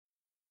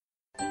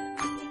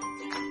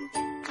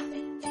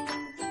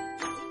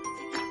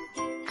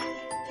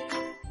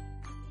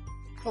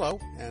Hello,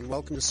 and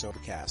welcome to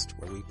Sobercast,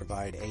 where we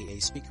provide AA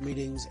speaker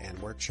meetings and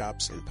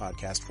workshops in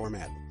podcast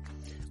format.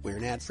 We're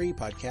an ad-free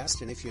podcast,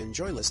 and if you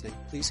enjoy listening,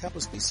 please help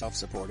us be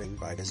self-supporting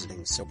by visiting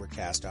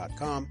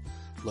Sobercast.com,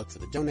 look for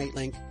the donate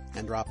link,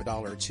 and drop $1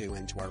 or $2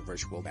 into our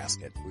virtual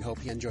basket. We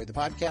hope you enjoy the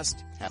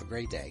podcast. Have a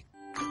great day.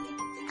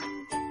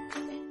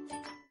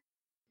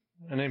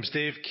 My name's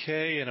Dave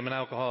Kay, and I'm an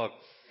alcoholic.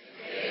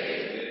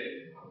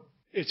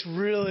 It's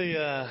really,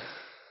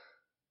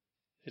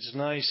 it's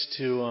nice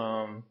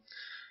to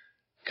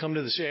come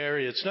to this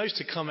area. It's nice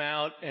to come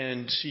out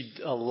and see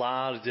a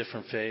lot of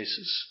different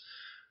faces.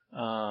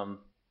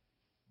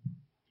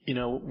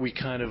 We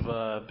kind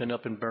of been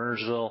up in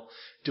Burnersville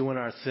doing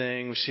our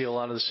thing. We see a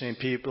lot of the same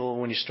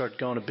people. When you start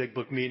going to big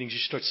book meetings, you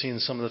start seeing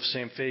some of the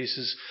same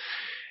faces.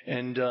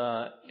 And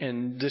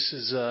this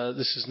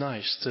is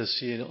nice to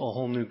see a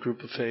whole new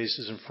group of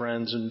faces and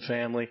friends and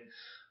family.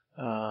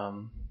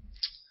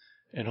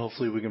 And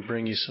hopefully we can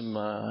bring you some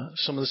of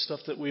the stuff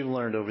that we've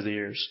learned over the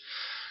years.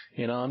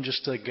 I'm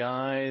just a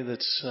guy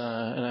that's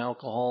an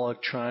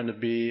alcoholic trying to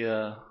be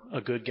a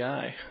good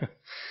guy.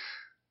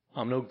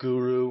 I'm no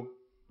guru.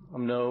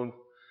 I'm no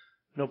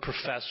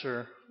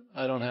professor.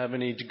 I don't have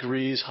any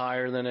degrees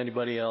higher than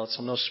anybody else.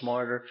 I'm no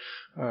smarter.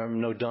 I'm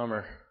no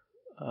dumber.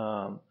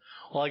 All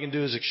I can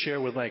do is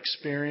share with my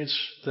experience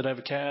that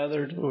I've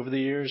gathered over the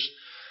years,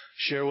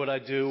 share what I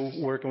do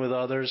working with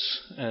others,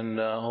 and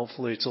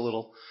hopefully it's a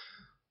little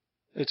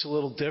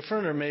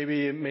different, or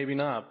maybe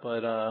not,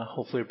 but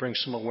hopefully it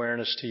brings some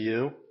awareness to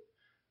you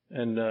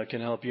and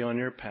can help you on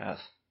your path.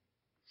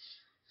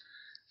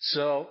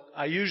 So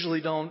I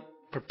usually don't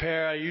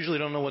prepare. I usually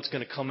don't know what's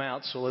going to come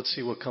out, so let's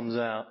see what comes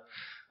out.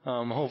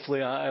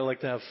 Hopefully I like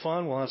to have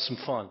fun. We'll have some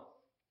fun.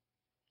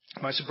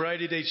 My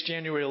sobriety date's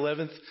January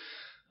 11th,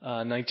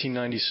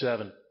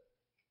 1997.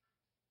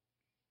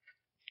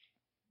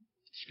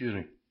 Excuse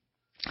me.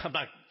 I'm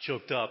not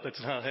choked up.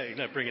 It's not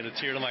bringing a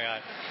tear to my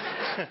eye.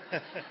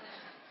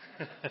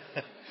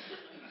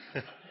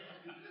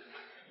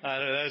 I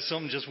don't know,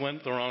 something just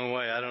went the wrong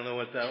way. I don't know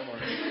what that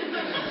was.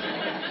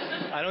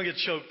 I don't get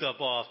choked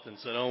up often,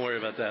 so don't worry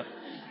about that.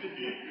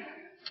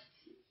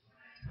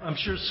 I'm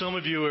sure some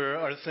of you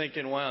are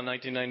thinking, wow,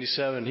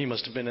 1997, he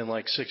must have been in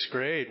like 6th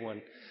grade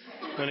when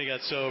he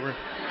got sober.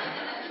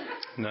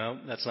 No,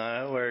 that's not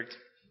how it worked.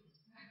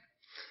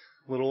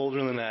 A little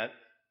older than that.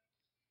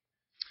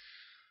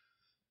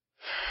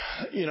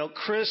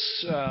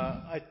 Chris,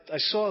 I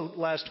saw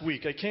last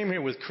week. I came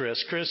here with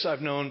Chris. Chris,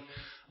 I've known,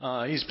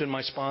 he's been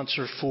my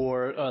sponsor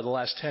for the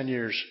last 10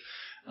 years.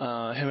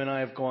 Him and I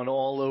have gone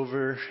all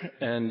over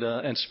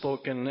and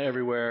spoken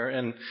everywhere.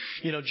 And,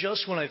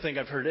 just when I think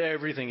I've heard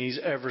everything he's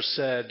ever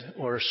said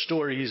or a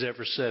story he's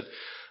ever said,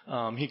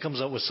 he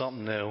comes up with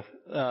something new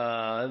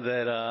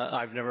that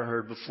I've never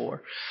heard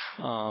before.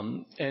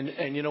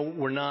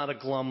 We're not a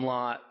glum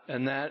lot,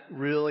 and that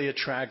really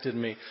attracted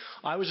me.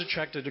 I was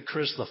attracted to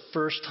Chris the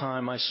first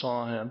time I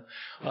saw him.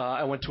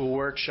 I went to a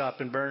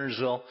workshop in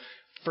Burnersville.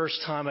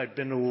 First time I'd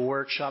been to a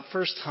workshop.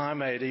 First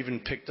time I had even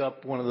picked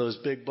up one of those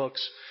big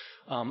books.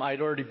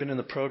 I'd already been in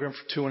the program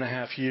for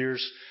 2.5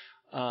 years.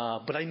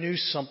 But I knew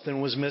something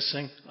was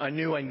missing. I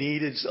knew I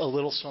needed a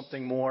little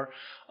something more,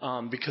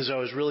 because I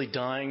was really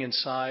dying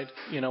inside.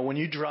 When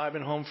you're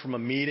driving home from a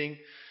meeting,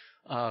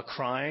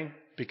 crying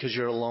because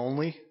you're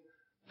lonely,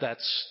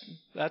 that's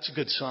a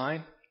good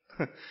sign.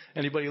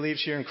 Anybody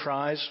leaves here and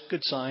cries,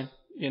 good sign.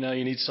 You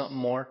need something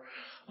more.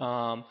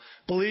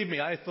 Believe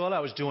me, I thought I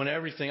was doing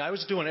everything. I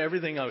was doing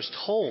everything I was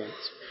told,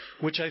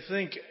 which I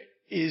think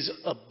is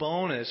a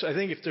bonus. I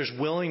think if there's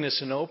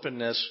willingness and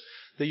openness,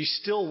 that you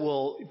still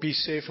will be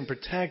safe and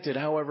protected.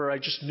 However, I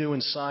just knew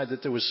inside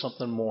that there was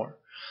something more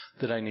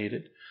that I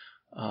needed.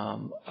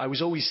 I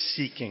was always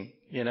seeking,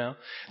 There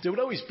would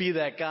always be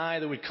that guy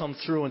that would come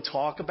through and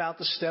talk about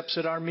the steps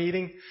at our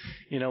meeting.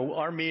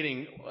 Our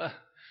meeting,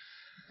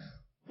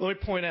 let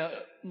me point out,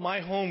 my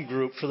home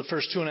group for the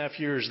first 2.5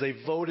 years, they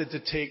voted to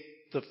take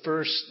the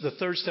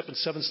 3rd step and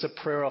 7th step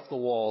prayer off the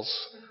walls,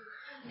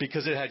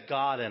 because it had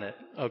God in it,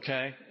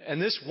 okay?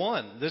 And this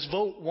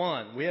vote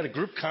won. We had a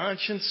group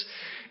conscience,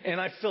 and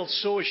I felt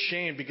so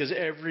ashamed because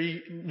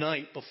every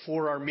night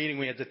before our meeting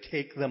we had to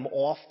take them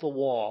off the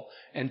wall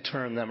and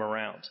turn them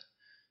around.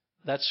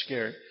 That's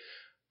scary.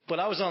 But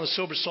I was on the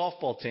sober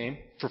softball team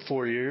for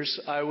 4 years.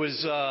 I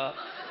was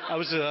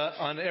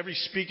on every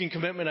speaking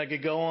commitment I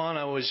could go on.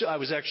 I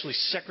was actually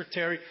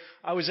secretary.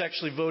 I was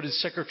actually voted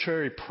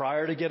secretary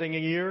prior to getting a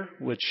year,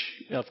 which,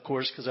 of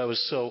course, because I was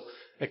so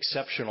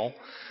exceptional.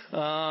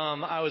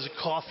 I was a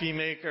coffee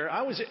maker.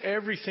 I was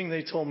everything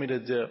they told me to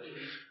do.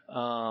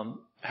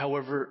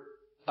 However,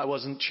 I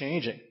wasn't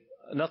changing.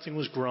 Nothing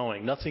was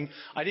growing.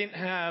 I didn't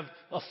have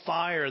a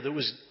fire that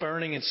was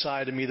burning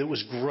inside of me that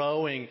was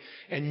growing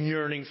and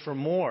yearning for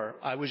more.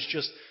 I was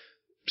just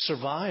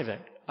surviving.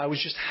 I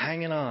was just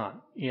hanging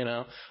on,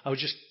 I was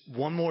just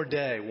one more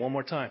day, one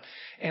more time.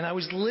 And I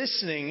was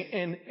listening,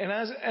 and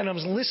I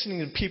was listening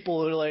to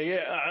people that are like,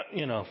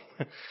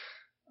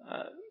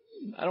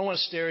 I don't want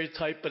to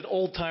stereotype, but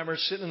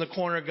old-timers sitting in the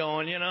corner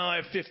going, I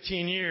have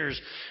 15 years,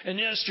 and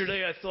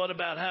yesterday I thought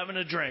about having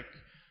a drink.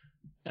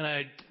 And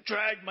I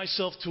dragged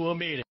myself to a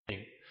meeting.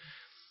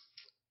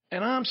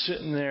 And I'm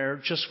sitting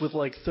there just with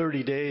like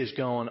 30 days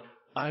going,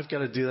 I've got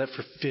to do that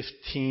for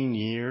 15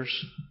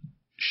 years.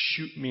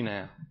 Shoot me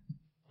now.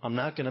 I'm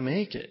not going to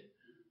make it.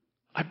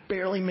 I'm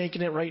barely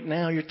making it right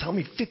now. You're telling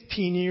me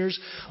 15 years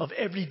of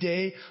every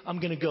day I'm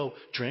going to go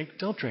drink,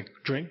 don't drink,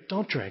 drink,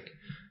 don't drink.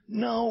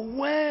 No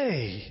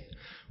way.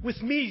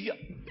 With me,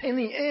 in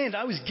the end,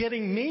 I was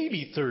getting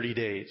maybe 30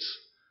 days.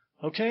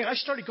 Okay? I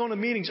started going to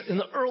meetings in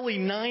the early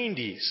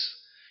 90s.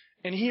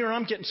 And here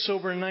I'm getting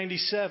sober in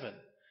 97.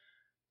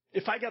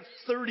 If I got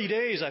 30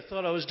 days, I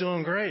thought I was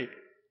doing great.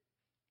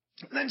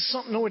 And then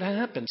something would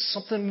happen.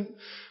 Something,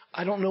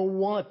 I don't know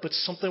what, but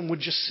something would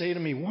just say to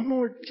me, one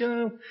more,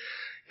 you've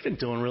been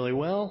doing really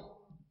well.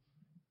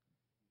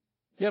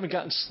 You haven't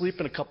gotten sleep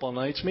in a couple of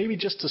nights. Maybe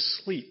just to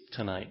sleep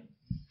tonight.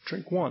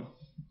 Drink one.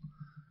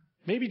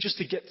 Maybe just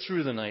to get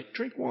through the night.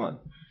 Drink one.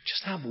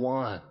 Just have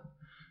one.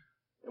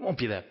 It won't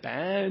be that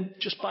bad.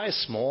 Just buy a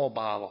small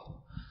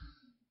bottle.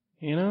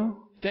 You know?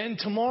 Then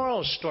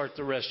tomorrow start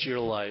the rest of your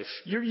life.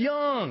 You're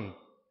young.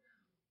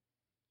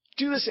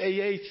 Do this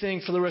AA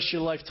thing for the rest of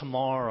your life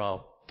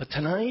tomorrow. But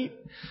tonight,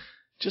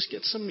 just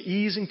get some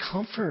ease and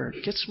comfort.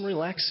 Get some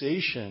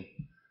relaxation.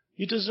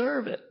 You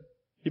deserve it.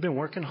 You've been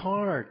working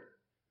hard.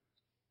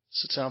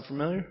 Does it sound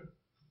familiar?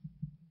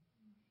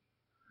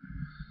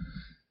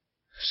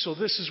 So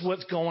this is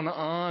what's going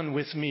on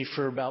with me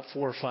for about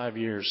 4 or 5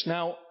 years.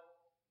 Now,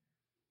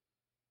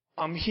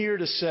 I'm here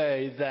to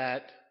say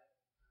that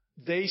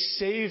they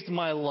saved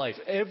my life.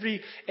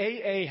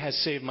 AA has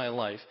saved my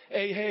life.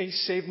 AA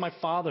saved my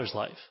father's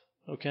life.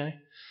 Okay?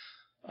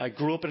 I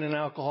grew up in an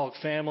alcoholic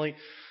family.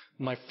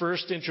 My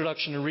first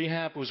introduction to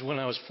rehab was when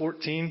I was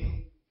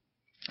 14.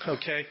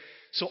 Okay?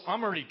 So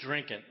I'm already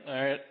drinking. All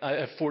right?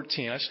 At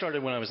 14. I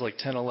started when I was like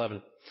 10,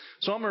 11.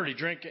 So I'm already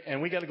drinking,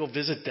 and we got to go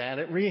visit Dad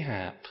at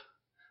rehab.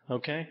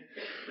 Okay?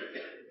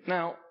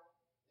 Now,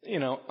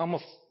 I'm a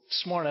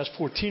smart-ass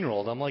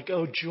 14-year-old. I'm like,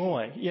 oh,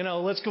 joy.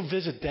 Let's go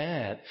visit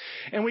Dad.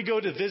 And we go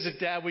to visit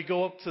Dad. We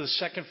go up to the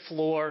second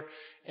floor,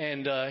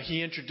 and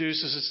he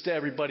introduces us to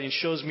everybody and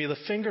shows me the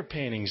finger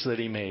paintings that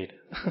he made.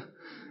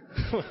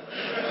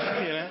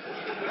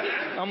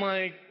 I'm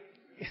like,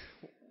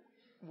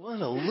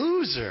 what a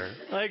loser.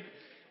 Like,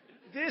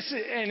 this,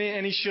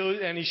 and he's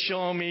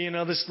showing me,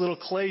 this little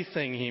clay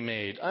thing he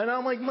made. And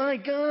I'm like, my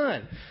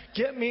God,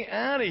 get me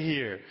out of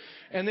here.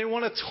 And they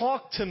want to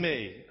talk to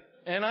me.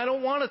 And I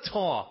don't want to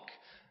talk.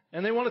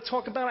 And they want to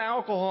talk about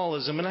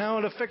alcoholism and how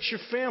it affects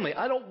your family.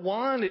 I don't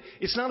want it.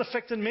 It's not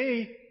affecting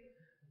me.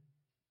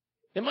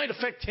 It might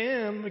affect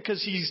him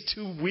because he's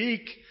too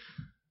weak.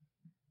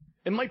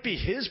 It might be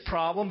his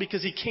problem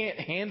because he can't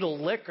handle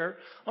liquor.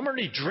 I'm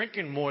already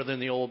drinking more than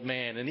the old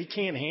man, and he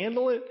can't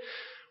handle it.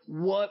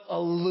 What a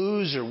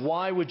loser.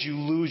 Why would you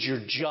lose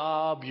your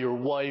job, your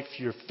wife,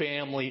 your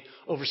family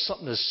over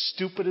something as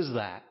stupid as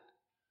that?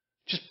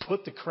 Just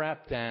put the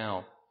crap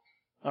down.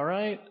 All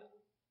right?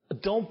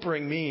 Don't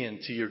bring me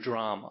into your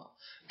drama.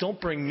 Don't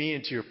bring me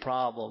into your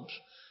problems.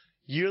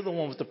 You're the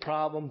one with the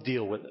problem.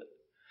 Deal with it.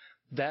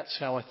 That's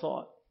how I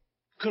thought.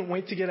 Couldn't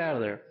wait to get out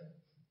of there.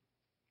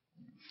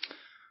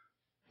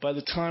 By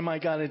the time I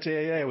got into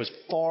AA, I was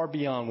far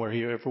beyond where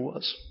he ever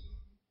was.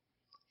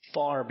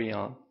 Far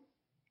beyond.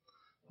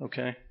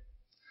 Okay?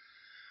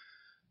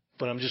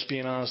 But I'm just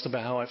being honest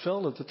about how I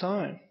felt at the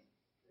time.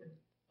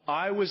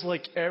 I was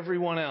like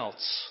everyone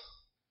else.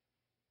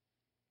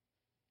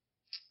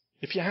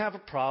 If you have a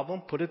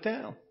problem, put it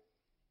down.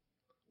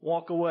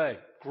 Walk away.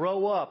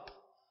 Grow up.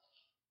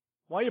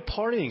 Why are you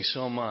partying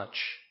so much?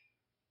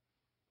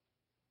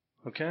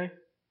 Okay?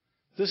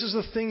 This is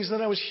the things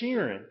that I was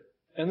hearing.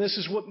 And this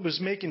is what was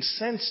making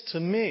sense to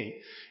me.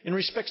 In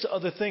respects to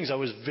other things, I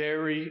was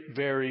very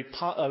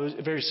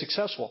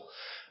successful.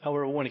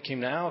 However, when it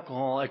came to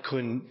alcohol, I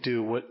couldn't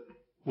do what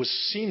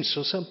seemed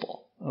so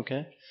simple.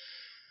 Okay?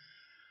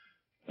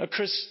 Now,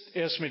 Chris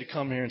asked me to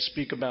come here and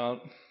speak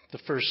about the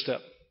first step.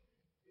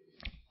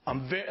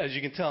 As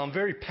you can tell, I'm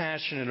very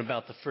passionate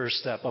about the first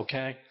step,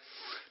 okay?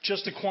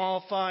 Just to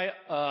qualify,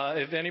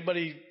 if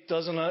anybody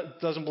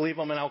doesn't believe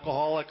I'm an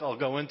alcoholic, I'll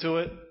go into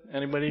it.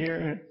 Anybody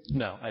here?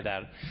 No, I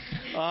doubt it.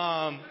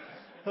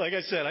 Like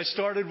I said, I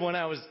started when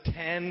I was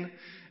 10,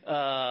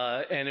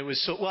 and it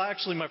was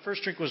actually, my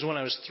first drink was when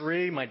I was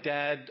 3. My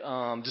dad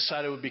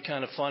decided it would be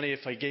kind of funny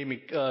if I gave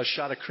me a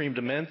shot of cream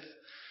de menthe.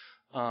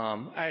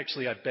 I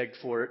begged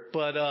for it,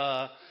 but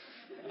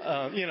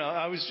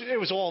it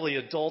was all the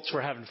adults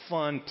were having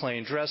fun,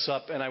 playing dress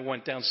up, and I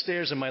went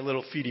downstairs in my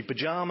little feety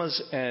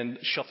pajamas and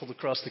shuffled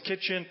across the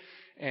kitchen,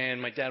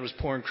 and my dad was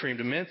pouring cream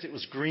de menthe. It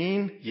was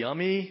green,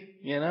 yummy,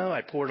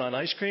 I poured on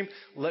ice cream.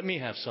 Let me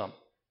have some.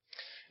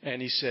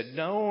 And he said,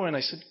 no, and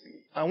I said,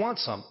 I want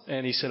some.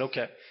 And he said,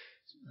 okay,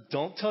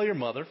 don't tell your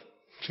mother,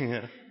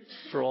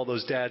 for all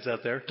those dads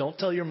out there, don't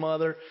tell your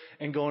mother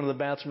and go into the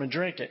bathroom and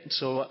drink it.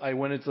 So I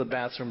went into the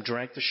bathroom,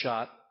 drank the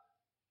shot,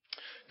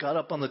 got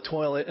up on the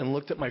toilet and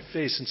looked at my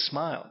face and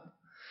smiled.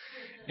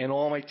 And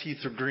all my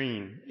teeth are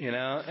green, and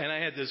I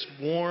had this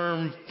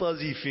warm,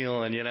 fuzzy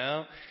feeling, and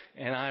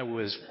I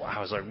was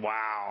like,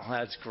 wow,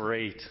 that's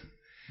great.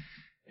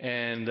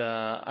 And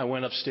I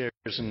went upstairs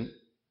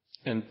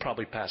and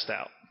probably passed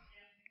out.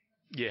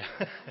 Yeah.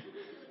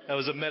 That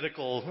was a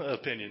medical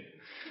opinion.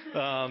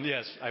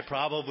 Yes, I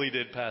probably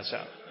did pass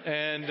out.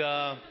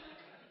 And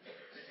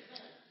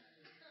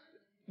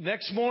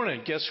next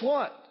morning, guess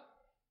what?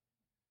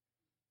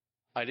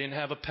 I didn't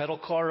have a pedal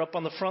car up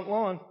on the front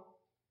lawn.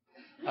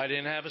 I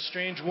didn't have a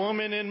strange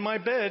woman in my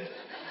bed.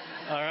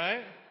 All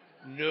right?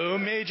 No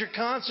major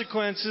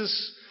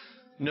consequences.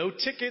 No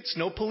tickets.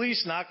 No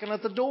police knocking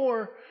at the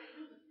door.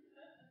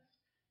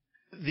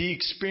 The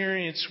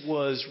experience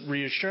was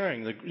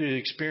reassuring. The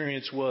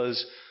experience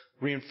was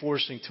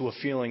reinforcing to a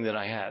feeling that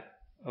I had.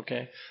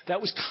 Okay?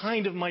 That was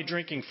kind of my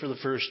drinking for the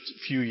first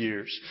few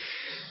years.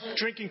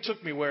 Drinking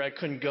took me where I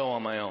couldn't go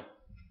on my own.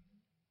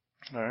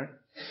 All right?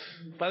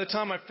 By the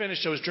time I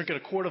finished, I was drinking a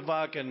quart of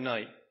vodka a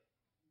night.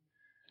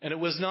 And it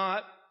was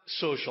not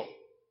social.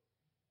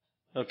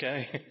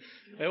 Okay?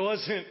 It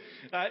wasn't,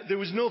 there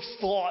was no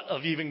thought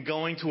of even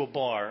going to a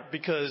bar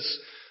because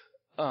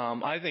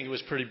I think it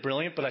was pretty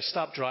brilliant, but I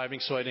stopped driving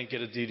so I didn't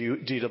get a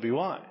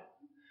DWI.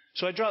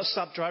 So I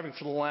stopped driving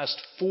for the last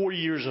 4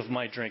 years of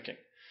my drinking.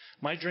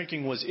 My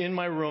drinking was in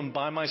my room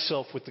by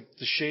myself with the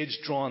shades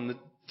drawn,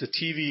 the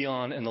TV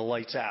on, and the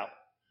lights out.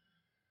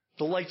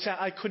 The lights out,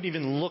 I couldn't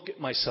even look at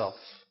myself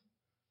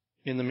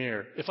in the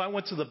mirror. If I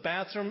went to the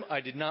bathroom,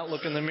 I did not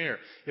look in the mirror.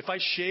 If I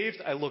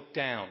shaved, I looked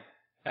down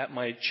at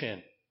my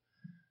chin.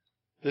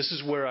 This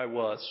is where I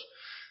was.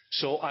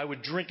 So I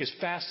would drink as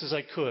fast as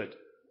I could.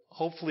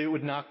 Hopefully it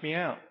would knock me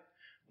out.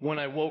 When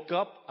I woke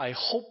up, I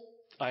hoped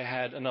I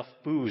had enough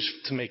booze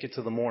to make it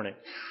to the morning.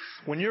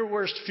 When your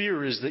worst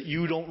fear is that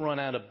you don't run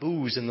out of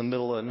booze in the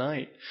middle of the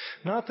night,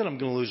 not that I'm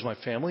going to lose my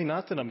family,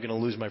 not that I'm going to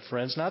lose my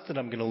friends, not that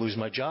I'm going to lose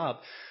my job.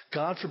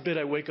 God forbid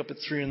I wake up at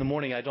 3 a.m,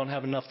 I don't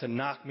have enough to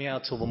knock me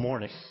out till the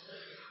morning.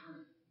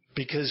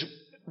 Because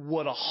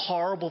what a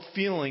horrible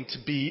feeling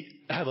to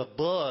have a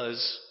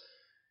buzz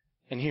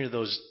and hear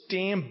those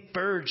damn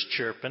birds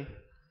chirping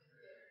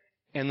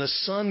and the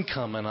sun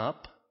coming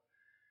up,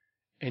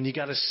 and you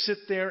got to sit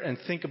there and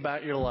think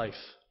about your life.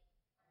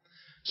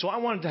 So I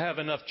wanted to have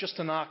enough just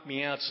to knock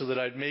me out so that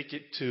I'd make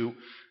it to,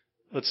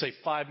 let's say,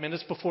 5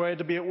 minutes before I had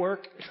to be at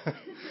work,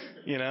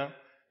 you know.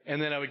 And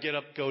then I would get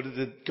up, go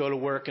to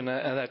work, and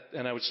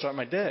I would start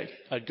my day.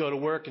 I'd go to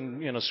work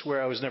and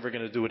swear I was never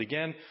going to do it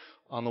again.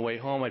 On the way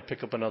home, I'd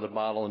pick up another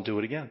bottle and do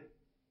it again.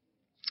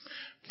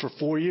 For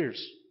 4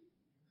 years.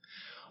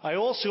 I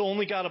also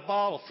only got a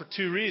bottle for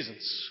 2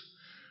 reasons.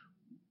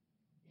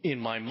 In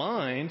my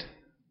mind,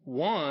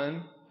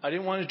 one, I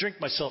didn't want to drink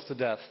myself to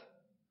death.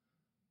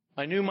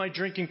 I knew my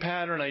drinking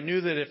pattern. I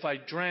knew that if I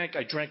drank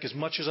as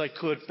much as I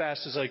could,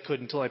 fast as I could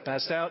until I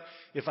passed out.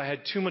 If I had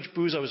too much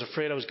booze, I was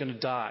afraid I was going to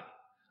die.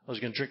 I was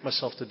going to drink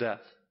myself to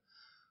death.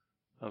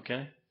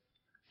 Okay?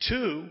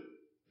 2,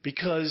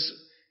 because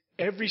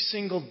every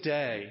single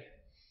day,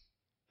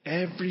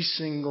 I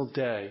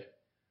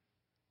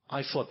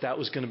thought that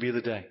was going to be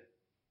the day.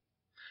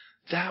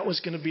 That was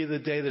going to be the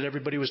day that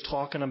everybody was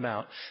talking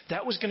about.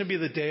 That was going to be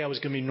the day I was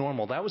going to be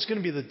normal. That was going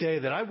to be the day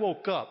that I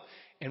woke up.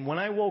 And when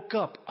I woke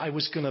up, I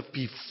was going to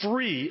be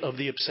free of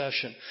the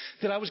obsession.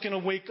 That I was going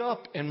to wake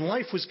up and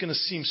life was going to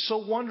seem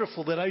so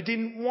wonderful that I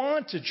didn't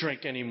want to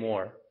drink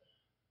anymore.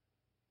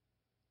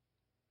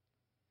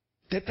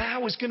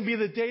 That was going to be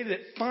the day that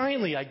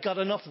finally I got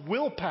enough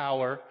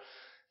willpower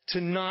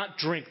to not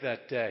drink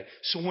that day.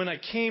 So when I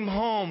came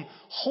home,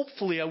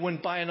 hopefully I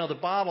wouldn't buy another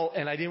bottle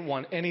and I didn't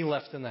want any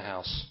left in the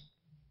house.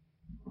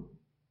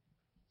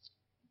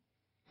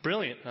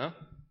 Brilliant, huh?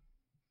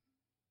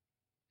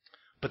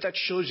 But that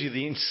shows you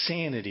the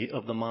insanity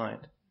of the mind.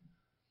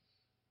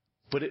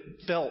 But it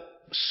felt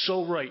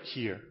so right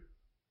here.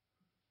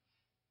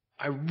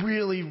 I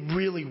really,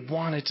 really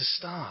wanted to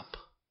stop.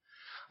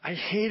 I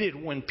hated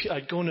when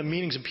I'd go into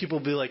meetings and people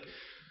would be like,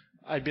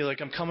 I'd be like,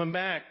 I'm coming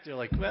back. They're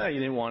like, well, you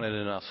didn't want it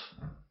enough.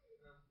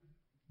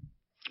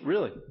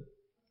 Really?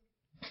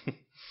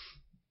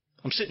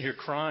 I'm sitting here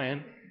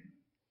crying.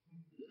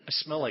 I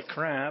smell like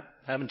crap.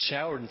 Haven't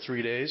showered in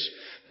 3 days.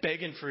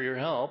 Begging for your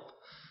help.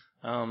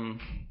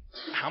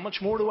 How much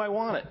more do I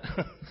want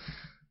it?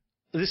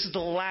 This is the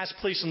last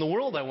place in the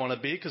world I want to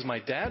be because my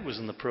dad was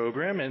in the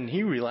program and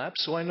he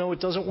relapsed, so I know it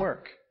doesn't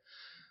work.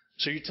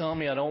 So you're telling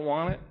me I don't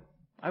want it?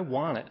 I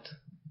want it.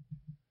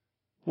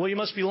 Well, you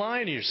must be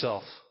lying to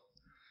yourself.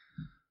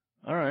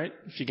 All right,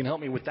 if you can help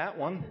me with that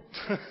one.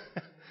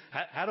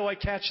 How do I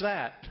catch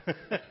that?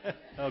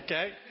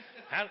 Okay?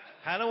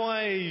 How do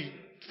I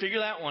figure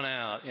that one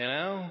out, you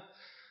know?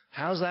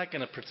 How's that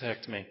going to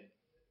protect me?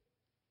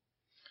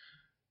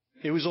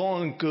 It was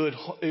all in good,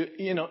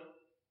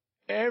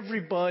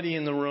 everybody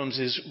in the rooms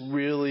is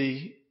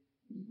really,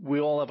 we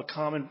all have a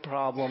common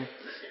problem,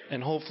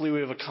 and hopefully we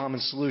have a common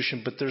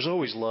solution, but there's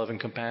always love and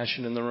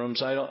compassion in the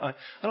rooms. I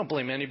don't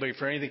blame anybody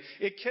for anything.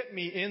 It kept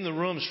me in the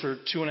rooms for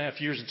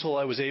 2.5 years until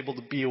I was able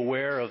to be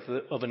aware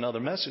of another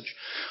message,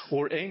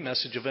 or a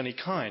message of any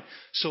kind.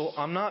 So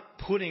I'm not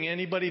putting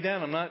anybody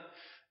down.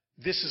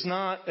 This is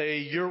not a,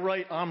 you're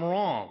right, I'm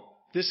wrong.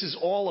 This is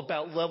all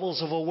about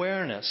levels of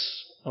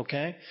awareness.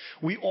 Okay?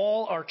 We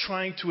all are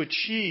trying to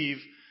achieve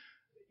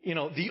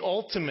the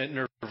ultimate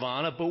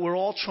nirvana, but we're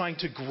all trying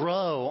to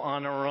grow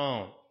on our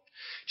own.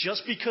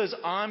 Just because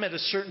I'm at a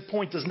certain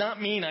point does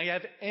not mean I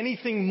have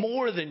anything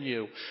more than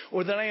you,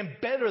 or that I am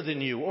better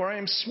than you, or I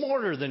am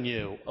smarter than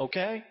you,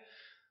 okay?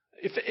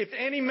 If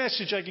any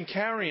message I can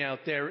carry out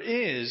there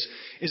is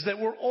that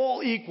we're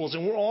all equals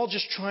and we're all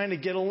just trying to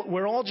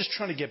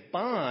get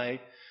by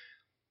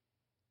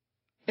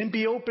and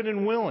be open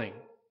and willing.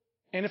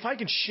 And if I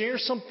can share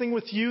something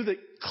with you that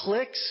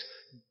clicks,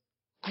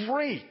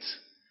 great.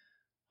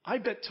 I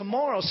bet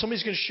tomorrow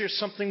somebody's going to share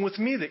something with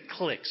me that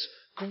clicks.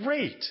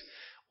 Great.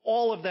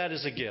 All of that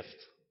is a gift.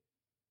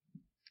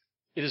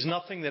 It is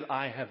nothing that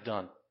I have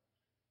done.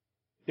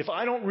 If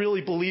I don't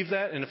really believe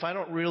that, and if I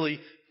don't really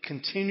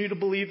continue to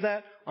believe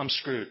that, I'm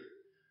screwed.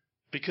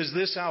 Because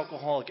this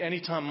alcoholic,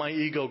 anytime my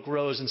ego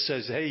grows and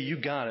says, hey, you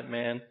got it,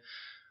 man,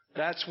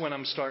 that's when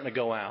I'm starting to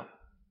go out.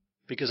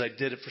 Because I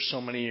did it for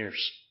so many years.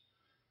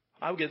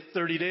 I would get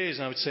 30 days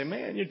and I would say,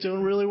 man, you're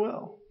doing really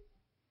well.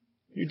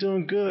 You're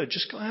doing good.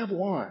 Just go have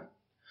one.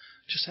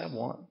 Just have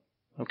one.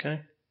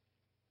 Okay?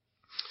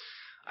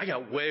 I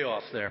got way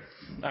off there.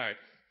 All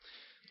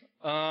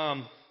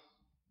right.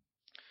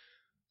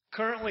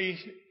 Currently,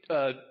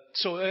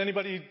 so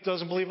anybody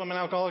doesn't believe I'm an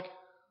alcoholic?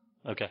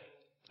 Okay.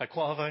 I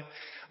qualify.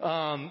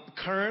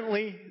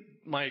 Currently,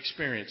 my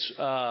experience.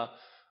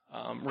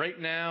 Right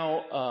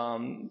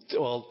now,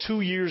 2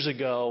 years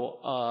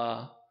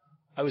ago,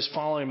 I was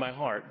following my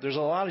heart. There's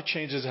a lot of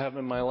changes that happened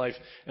in my life,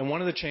 and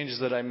one of the changes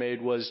that I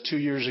made was 2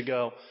 years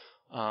ago,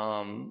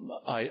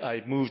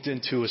 I moved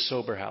into a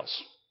sober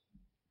house.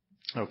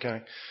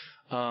 Okay?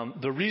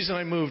 The reason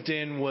I moved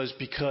in was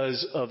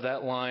because of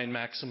that line,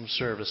 maximum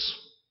service.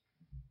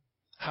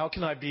 How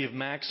can I be of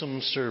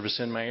maximum service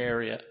in my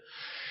area?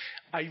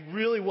 I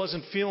really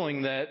wasn't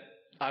feeling that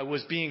I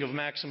was being of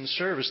maximum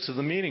service to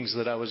the meetings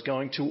that I was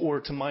going to or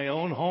to my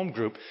own home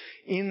group.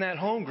 In that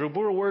home group,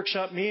 we're a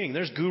workshop meeting.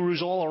 There's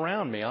gurus all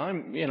around me.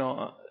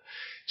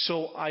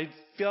 So I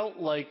felt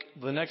like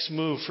the next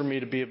move for me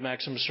to be of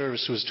maximum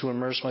service was to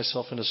immerse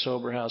myself in a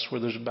sober house where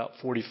there's about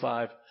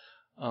 45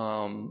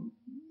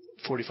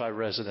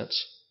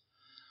 residents.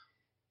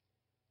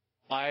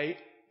 I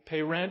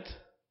pay rent.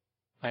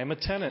 I am a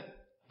tenant.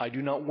 I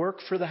do not work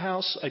for the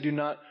house. I do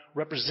not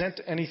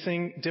represent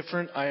anything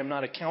different. I am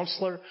not a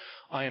counselor.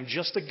 I am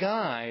just a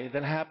guy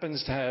that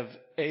happens to have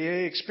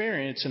AA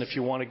experience, and if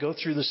you want to go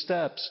through the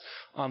steps,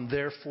 I'm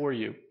there for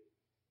you.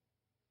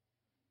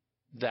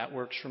 That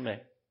works for me.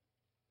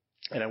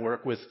 And I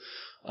work with,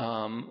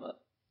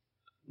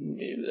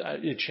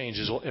 it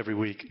changes every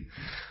week.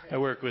 I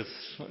work with,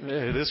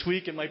 this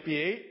week it might be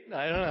 8.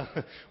 I don't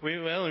know. We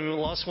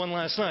lost one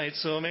last night,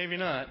 so maybe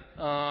not.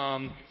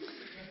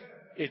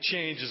 It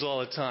changes all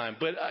the time.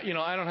 But,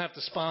 I don't have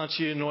to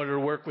sponsor you in order to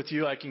work with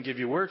you. I can give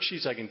you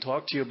worksheets. I can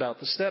talk to you about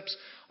the steps.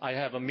 I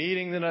have a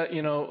meeting that I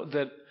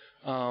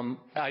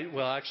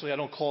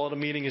don't call it a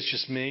meeting. It's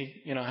just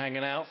me,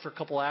 hanging out for a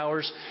couple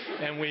hours.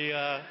 And we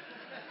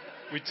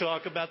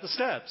talk about the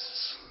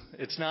steps.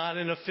 It's not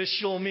an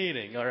official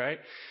meeting, all right?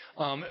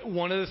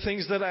 One of the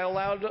things that I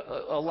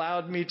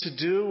allowed me to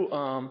do,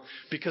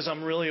 because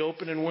I'm really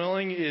open and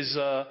willing, is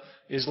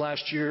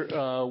last year,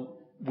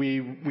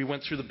 we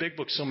went through the big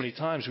book so many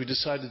times, we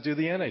decided to do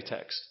the NA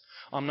text.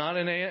 I'm not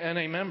an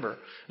NA member.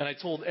 And I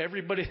told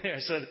everybody there, I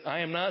said, I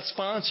am not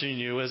sponsoring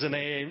you as an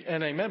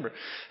NA member.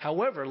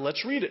 However,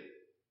 let's read it.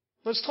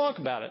 Let's talk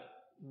about it.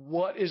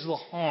 What is the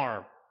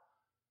harm?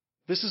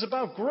 This is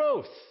about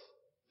growth.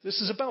 This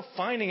is about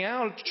finding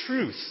out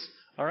truth.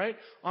 All right?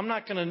 I'm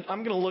going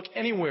to look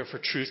anywhere for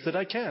truth that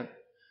I can.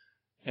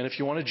 And if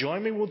you want to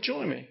join me, well,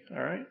 join me.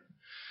 All right?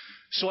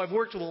 So I've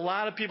worked with a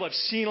lot of people. I've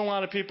seen a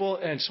lot of people.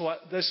 And so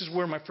this is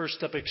where my first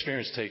step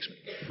experience takes me.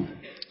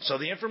 So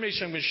the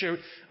information I'm going to share,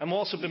 I've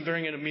also been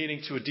bringing a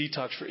meeting to a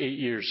detox for 8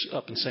 years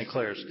up in St.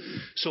 Clair's.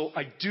 So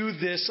I do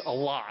this a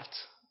lot.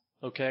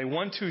 Okay?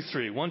 1, 2,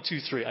 3. 1, 2,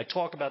 3. I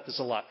talk about this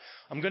a lot.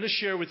 I'm going to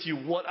share with you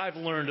what I've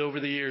learned over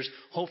the years.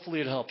 Hopefully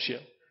it helps you.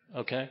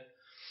 Okay?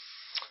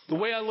 The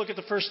way I look at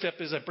the first step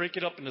is I break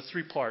it up into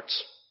 3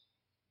 parts.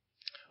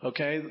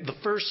 Okay? The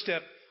first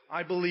step,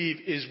 I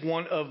believe, is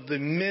one of the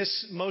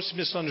most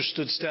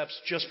misunderstood steps,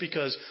 just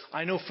because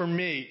I know for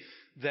me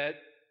that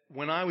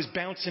when I was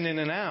bouncing in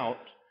and out,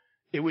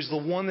 it was the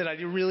one that I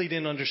really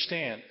didn't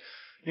understand.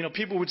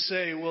 People would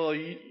say, well,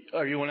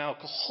 are you an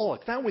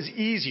alcoholic? That was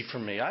easy for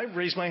me. I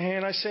raise my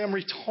hand, I say I'm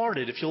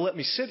retarded if you'll let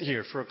me sit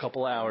here for a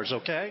couple hours,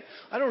 okay?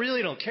 I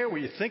don't care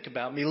what you think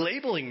about me.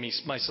 Labeling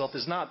myself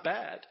is not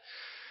bad.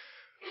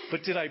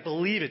 But did I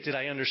believe it? Did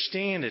I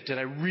understand it? Did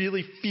I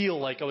really feel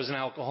like I was an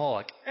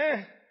alcoholic?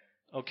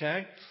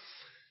 Okay?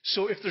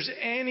 So if there's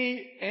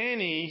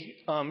any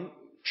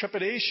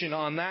trepidation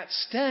on that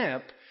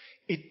step,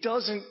 it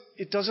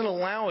doesn't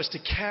allow us to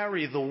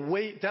carry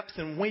the depth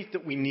and weight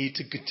that we need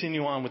to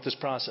continue on with this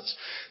process.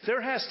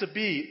 There has to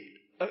be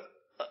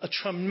a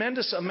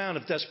tremendous amount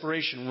of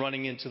desperation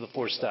running into the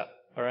 4th step.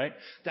 All right?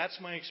 That's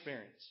my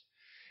experience.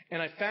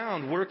 And I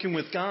found working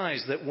with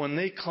guys that when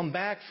they come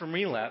back from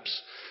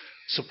relapse,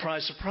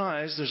 surprise,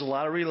 surprise, there's a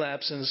lot of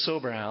relapse in the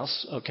sober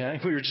house. Okay?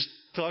 We were just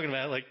talking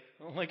about it, like,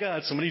 Oh my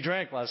God, somebody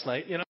drank last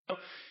night. You know,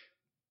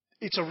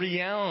 it's a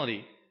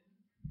reality.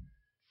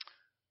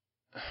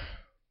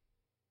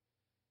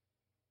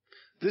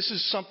 This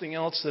is something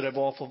else that I've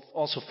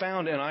also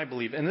found, and I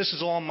believe, and this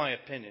is all my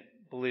opinion,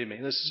 believe me,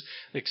 this is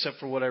except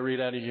for what I read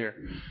out of here,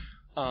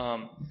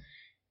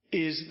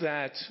 is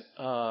that,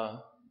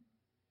 now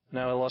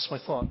I lost my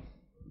thought.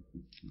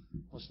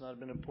 Must not have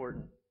been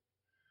important.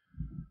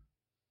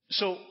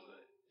 So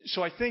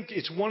I think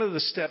it's one of the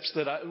steps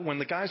that when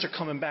the guys are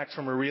coming back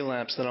from a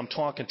relapse, that I'm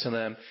talking to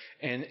them,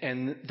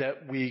 and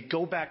that we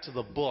go back to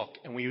the book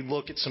and we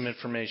look at some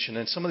information,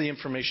 and some of the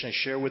information I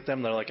share with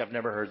them, they're like, I've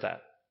never heard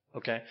that.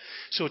 Okay?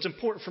 So it's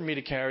important for me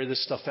to carry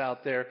this stuff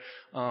out there.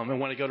 And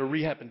when I go to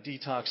rehab and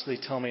detox, they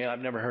tell me I've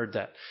never heard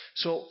that.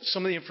 So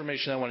some of the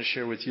information I want to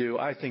share with you,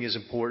 I think is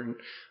important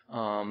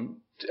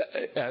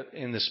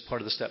in this part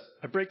of the step.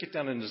 I break it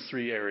down into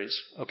 3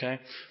 areas. Okay?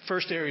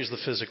 First area is the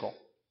physical.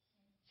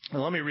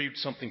 And let me read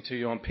something to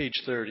you on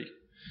page 30.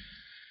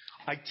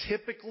 I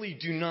typically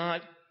do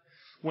not,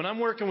 when I'm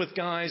working with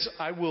guys,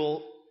 I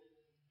will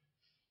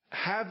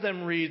have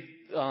them read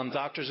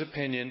doctor's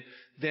opinion.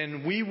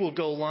 Then we will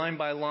go line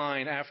by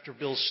line after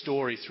Bill's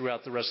story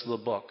throughout the rest of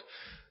the book.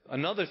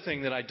 Another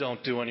thing that I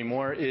don't do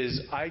anymore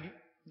is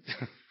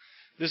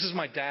this is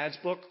my dad's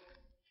book.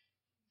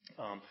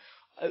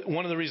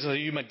 One of the reasons I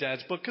use my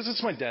dad's book, because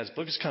it's my dad's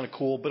book, it's kind of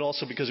cool, but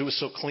also because it was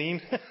so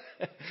clean.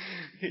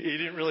 He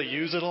didn't really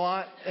use it a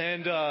lot.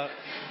 And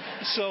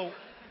so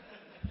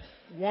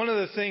one of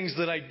the things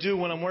that I do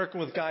when I'm working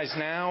with guys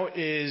now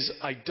is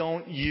I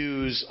don't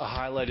use a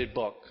highlighted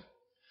book.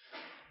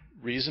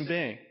 Reason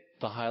being,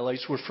 the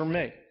highlights were for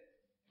me,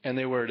 and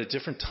they were at a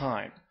different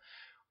time.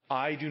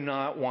 I do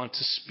not want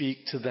to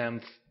speak to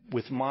them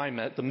with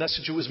the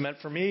message that was meant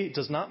for me. It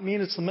does not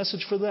mean it's the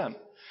message for them.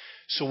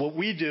 So what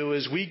we do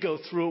is we go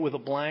through it with a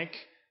blank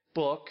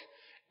book,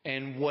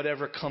 and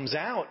whatever comes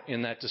out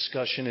in that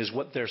discussion is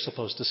what they're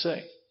supposed to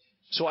say.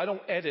 So I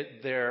don't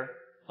edit their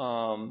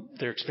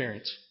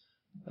experience.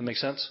 That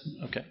makes sense?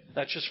 Okay.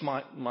 That's just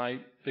my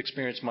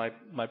experience, my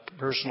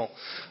personal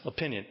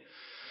opinion.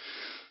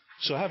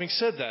 So having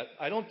said that,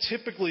 I don't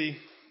typically,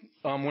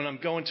 when I'm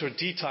going to a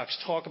detox,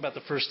 talk about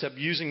the first step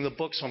using the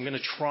book, so I'm going to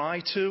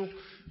try to,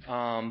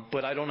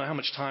 but I don't know how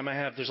much time I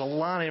have. There's a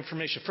lot of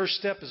information. First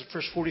step is the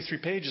first 43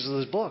 pages of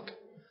this book.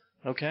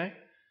 Okay?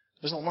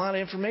 There's a lot of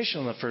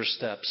information on the first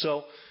step.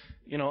 So,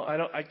 you know,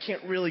 I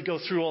can't really go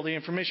through all the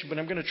information, but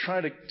I'm going to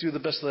try to do the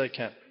best that I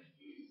can.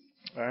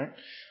 All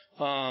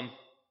right?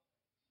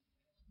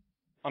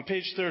 On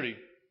page 30.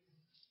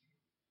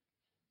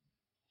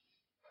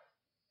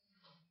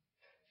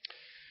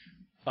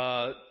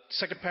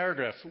 Second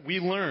paragraph. We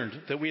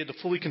learned that we had to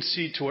fully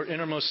concede to our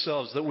innermost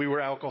selves that we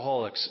were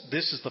alcoholics.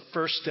 This is the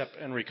first step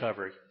in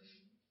recovery.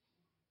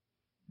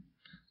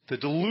 The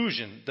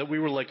delusion that we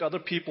were like other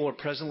people or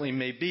presently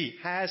may be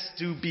has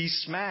to be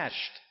smashed.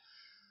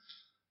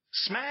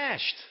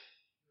 Smashed.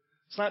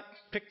 It's not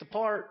picked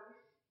apart.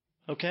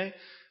 Okay?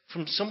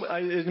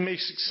 It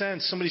makes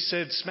sense. Somebody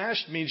said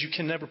smashed means you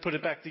can never put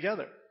it back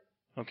together.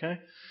 Okay?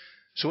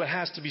 So it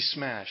has to be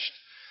smashed.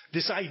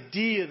 This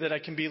idea that I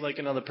can be like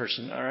another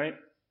person, all right?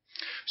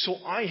 So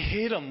I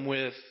hit them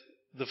with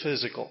the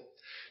physical.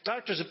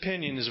 Doctor's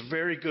opinion is a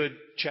very good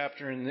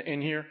chapter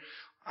in here.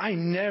 I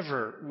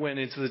never went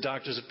into the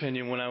doctor's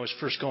opinion when I was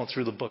first going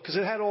through the book because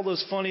it had all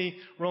those funny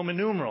Roman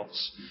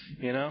numerals,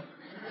 you know?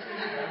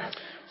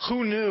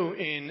 Who knew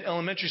in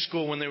elementary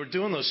school when they were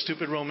doing those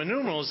stupid Roman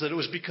numerals that it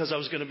was because I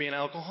was going to be an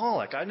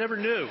alcoholic? I never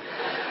knew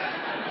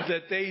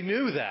that they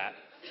knew that.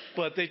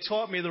 But they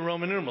taught me the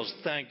Roman numerals,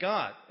 thank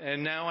God.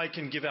 And now I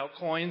can give out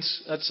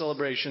coins at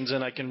celebrations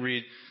and I can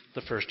read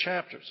the first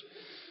chapters.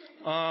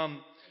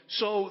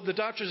 So the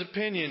doctor's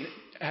opinion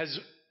has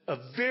a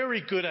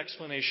very good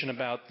explanation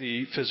about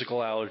the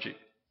physical allergy.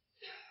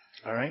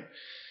 All right?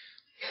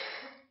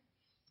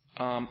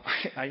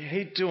 I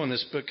hate doing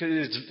this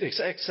because it's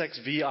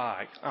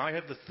XXVI. I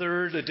have the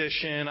 3rd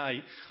edition.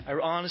 I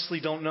honestly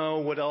don't know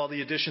what all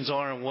the editions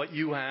are and what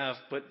you have,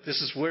 but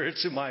this is where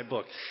it's in my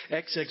book.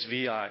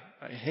 XXVI.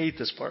 I hate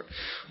this part.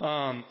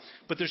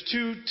 But there's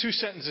two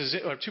sentences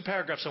or 2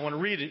 paragraphs I want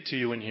to read it to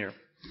you in here.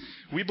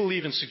 We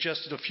believe and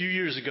suggested a few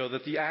years ago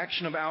that the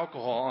action of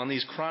alcohol on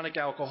these chronic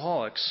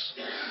alcoholics,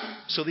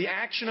 so the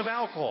action of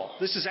alcohol,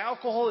 this is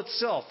alcohol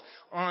itself,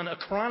 on a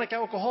chronic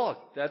alcoholic.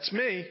 That's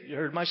me. You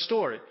heard my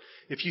story.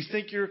 If you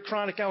think you're a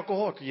chronic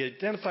alcoholic, you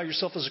identify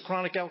yourself as a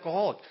chronic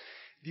alcoholic,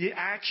 the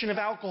action of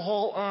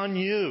alcohol on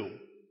you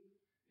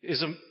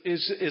is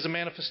a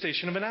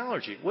manifestation of an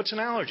allergy. What's an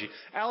allergy?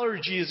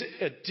 Allergy is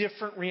a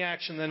different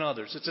reaction than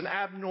others. It's an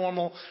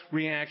abnormal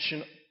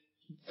reaction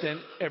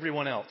than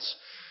everyone else.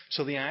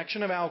 So the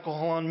action of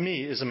alcohol on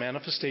me is a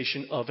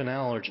manifestation of an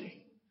allergy.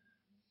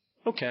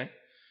 Okay.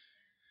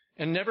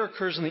 And never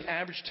occurs in the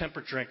average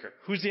temperate drinker.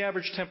 Who's the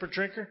average temperate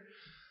drinker?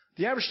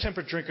 The average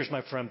temperate drinker is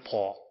my friend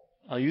Paul.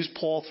 I'll use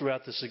Paul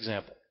throughout this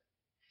example.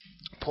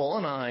 Paul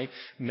and I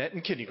met in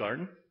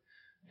kindergarten,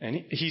 and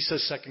he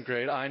says 2nd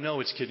grade. I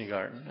know it's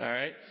kindergarten, all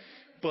right?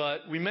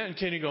 But we met in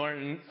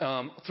kindergarten.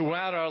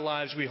 Throughout our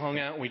lives, we hung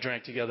out and we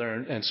drank together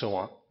and so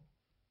on.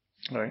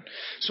 All right.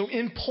 So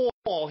in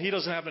Paul, he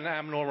doesn't have an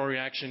abnormal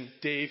reaction.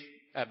 Dave,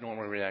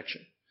 abnormal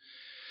reaction.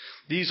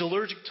 These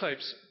allergic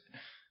types,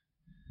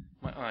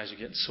 my eyes are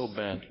getting so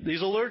bad.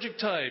 These allergic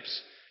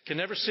types can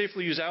never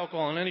safely use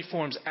alcohol in any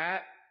forms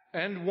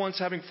and once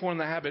having formed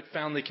the habit,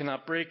 found they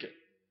cannot break it.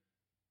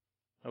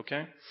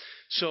 Okay?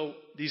 So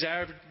these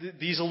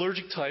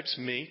allergic types,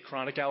 me,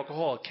 chronic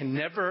alcoholic, can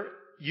never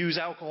use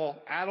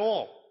alcohol at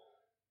all.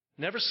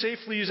 Never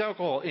safely use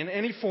alcohol in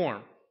any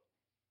form.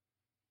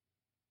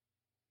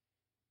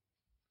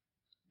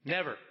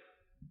 Never.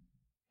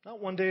 Not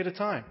one day at a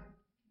time.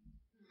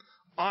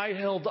 I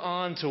held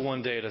on to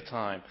one day at a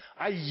time.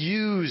 I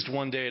used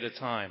one day at a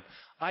time.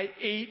 I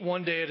ate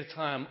one day at a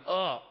time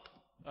up.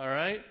 All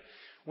right?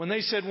 When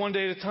they said one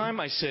day at a time,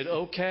 I said,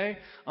 okay,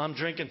 I'm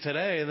drinking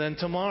today, then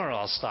tomorrow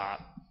I'll stop.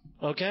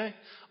 Okay?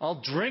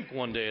 I'll drink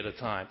one day at a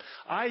time.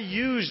 I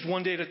used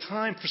one day at a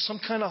time for some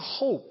kind of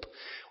hope.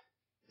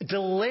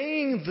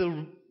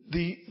 Delaying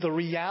the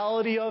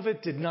reality of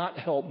it did not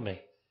help me.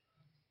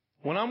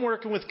 When I'm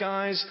working with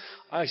guys,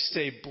 I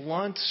stay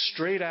blunt,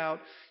 straight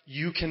out.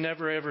 You can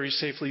never, ever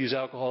safely use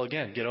alcohol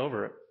again. Get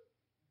over it.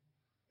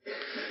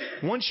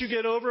 Once you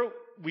get over it,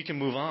 we can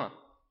move on.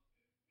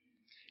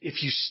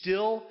 If you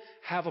still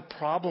have a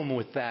problem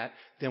with that,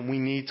 then we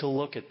need to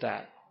look at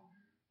that.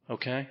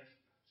 Okay?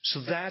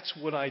 So that's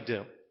what I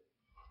do.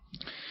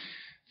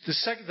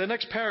 The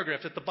next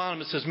paragraph at the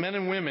bottom, it says, men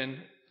and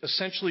women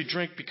essentially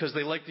drink because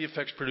they like the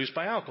effects produced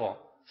by alcohol.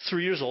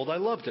 3 years old, I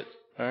loved it.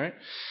 All right?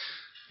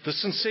 The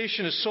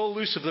sensation is so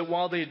elusive that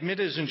while they admit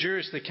it is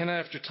injurious, they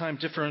cannot after time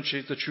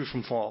differentiate the true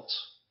from false.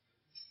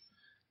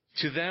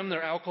 To them,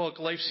 their alcoholic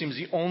life seems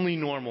the only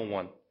normal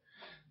one.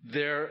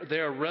 They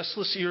are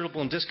restless, irritable,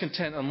 and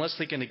discontent unless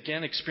they can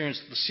again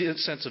experience the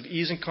sense of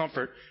ease and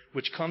comfort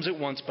which comes at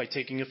once by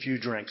taking a few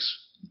drinks.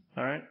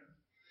 All right?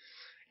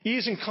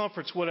 Ease and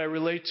comfort's what I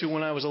relate to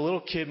when I was a little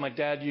kid. My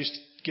dad used to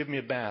give me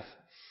a bath.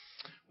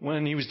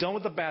 When he was done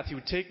with the bath, he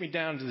would take me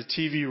down to the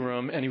TV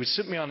room, and he would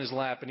sit me on his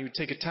lap, and he would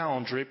take a towel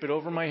and drape it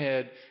over my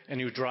head, and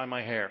he would dry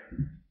my hair.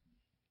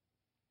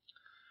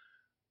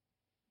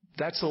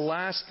 That's the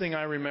last thing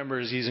I remember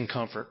is ease and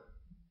comfort.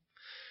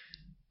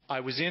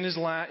 I was in his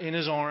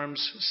arms,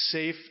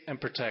 safe and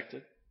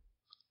protected.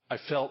 I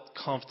felt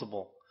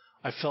comfortable.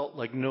 I felt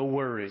like no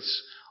worries.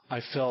 I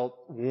felt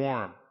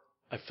warm.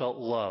 I felt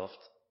loved.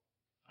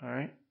 All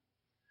right?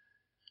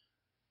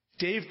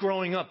 Dave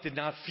growing up did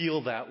not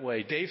feel that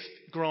way. Dave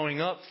growing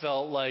up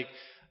felt like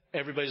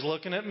everybody's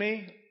looking at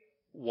me.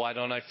 Why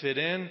don't I fit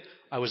in?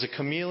 I was a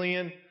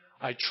chameleon.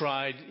 I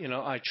tried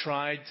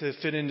to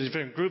fit into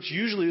different groups.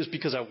 Usually it was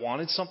because I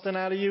wanted something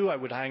out of you. I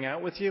would hang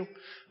out with you.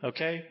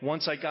 Okay?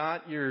 Once I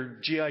got your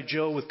G.I.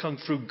 Joe with Kung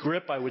Fu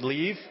grip, I would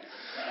leave.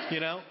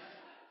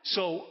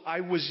 So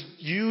I was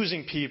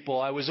using people.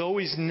 I was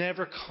always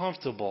never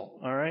comfortable.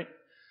 All right?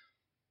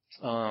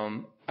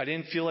 I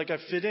didn't feel like I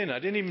fit in. I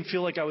didn't even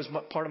feel like I was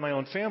part of my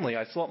own family.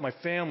 I thought my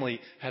family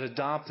had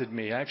adopted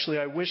me. Actually,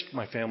 I wished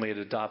my family had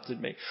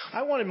adopted me.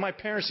 I wanted my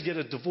parents to get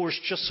a divorce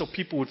just so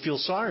people would feel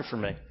sorry for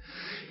me.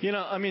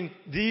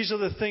 These are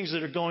the things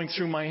that are going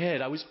through my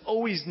head. I was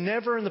always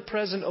never in the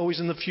present, always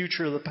in the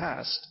future or the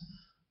past.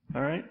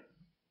 All right?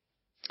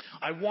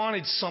 I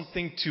wanted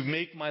something to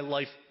make my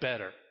life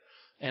better.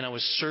 And I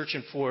was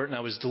searching for it, and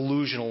I was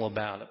delusional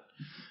about it.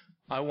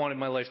 I wanted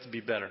my life to be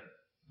better.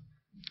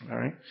 All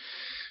right?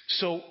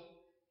 So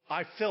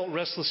I felt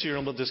restless,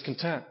 irritable,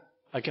 discontent.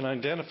 I can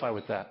identify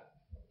with that.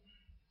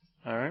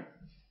 All right?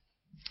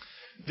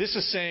 This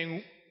is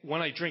saying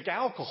when I drink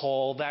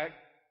alcohol, that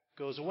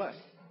goes away.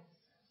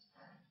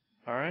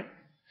 All right?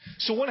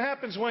 So what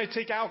happens when I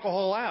take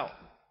alcohol out?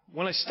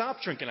 When I stop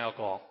drinking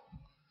alcohol?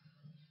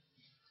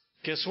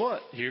 Guess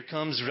what? Here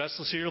comes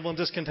restless, irritable, and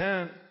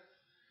discontent.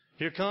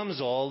 Here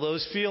comes all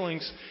those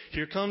feelings.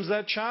 Here comes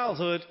that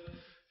childhood.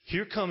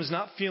 Here comes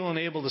not feeling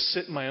able to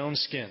sit in my own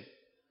skin.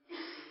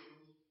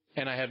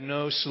 And I have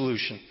no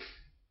solution.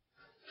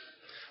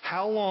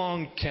 How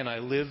long can I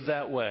live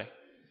that way?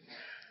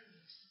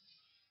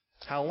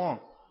 How long?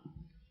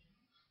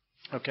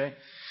 Okay?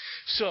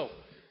 So,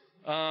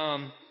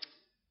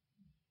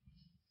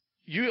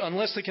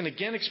 unless they can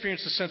again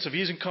experience the sense of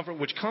ease and comfort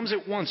which comes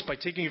at once by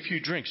taking a few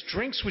drinks.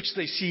 Drinks which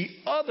they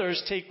see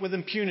others take with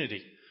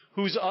impunity.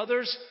 Who's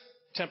others?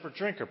 Temperate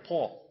drinker,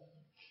 Paul.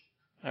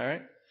 All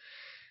right?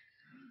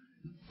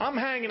 I'm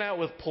hanging out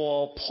with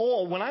Paul.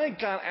 Paul, when I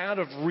got out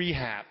of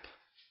rehab,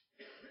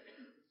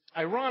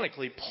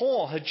 ironically,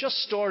 Paul had just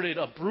started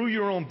a brew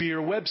your own beer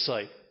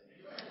website.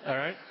 All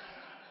right?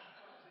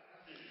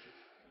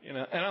 And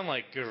I'm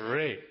like,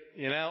 great.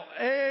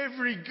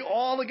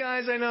 All the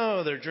guys I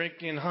know, they're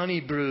drinking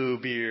honey brew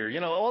beer.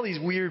 All these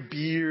weird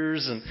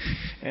beers,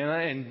 and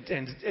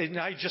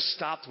I just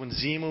stopped when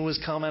Zima was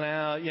coming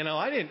out.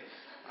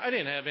 I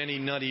didn't have any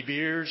nutty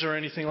beers or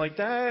anything like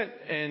that,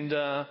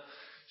 and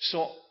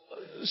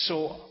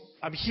so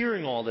I'm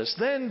hearing all this.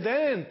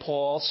 Then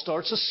Paul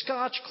starts a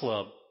Scotch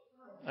club.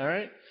 All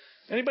right?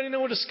 Anybody know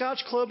what a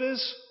Scotch club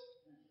is?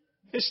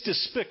 It's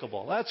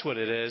despicable. That's what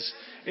it is.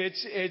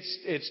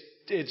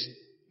 It's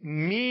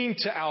mean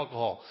to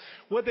alcohol.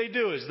 What they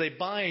do is they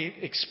buy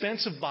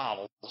expensive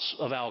bottles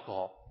of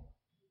alcohol,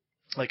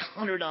 like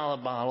 $100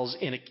 bottles,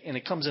 and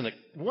it comes in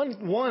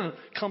one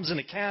comes in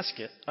a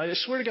casket. I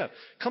swear to God,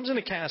 comes in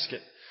a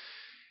casket.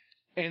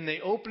 And they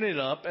open it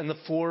up, and the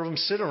four of them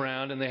sit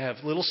around, and they have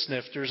little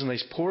snifters, and they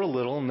pour a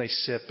little, and they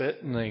sip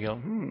it, and they go,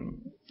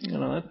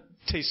 that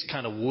tastes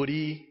kind of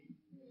woody.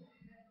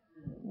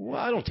 Well,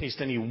 I don't taste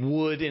any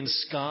wood in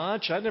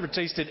scotch. I've never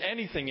tasted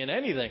anything in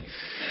anything.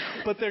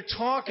 But they're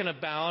talking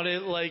about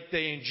it like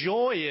they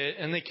enjoy it,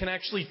 and they can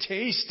actually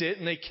taste it,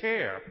 and they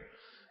care.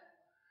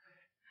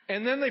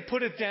 And then they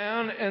put it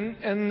down,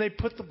 and they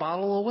put the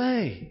bottle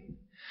away.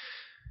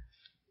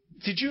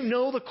 Did you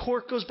know the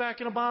cork goes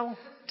back in a bottle?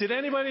 Did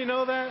anybody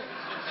know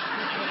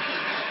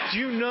that? Do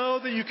you know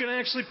that you can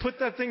actually put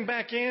that thing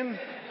back in?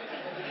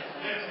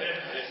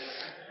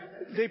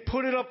 They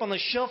put it up on the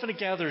shelf and it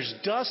gathers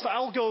dust.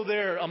 I'll go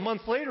there a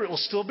month later. It will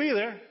still be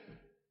there.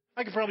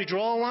 I could probably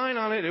draw a line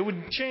on it. It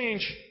wouldn't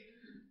change.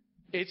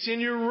 It's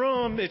in your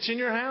room. It's in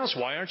your house.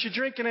 Why aren't you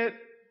drinking it?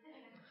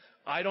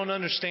 I don't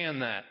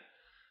understand that.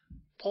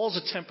 Paul's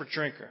a temperate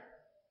drinker.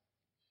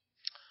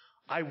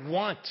 I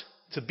want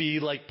to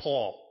be like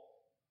Paul.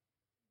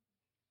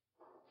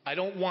 I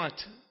don't want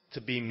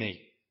to be me.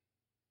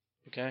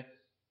 Okay?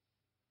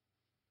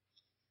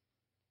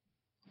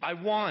 I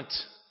want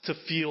to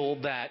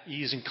feel that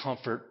ease and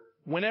comfort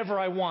whenever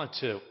I want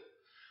to.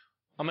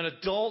 I'm an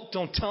adult.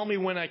 Don't tell me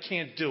when I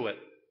can't do it.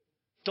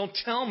 Don't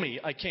tell me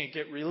I can't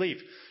get relief.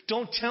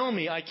 Don't tell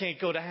me I can't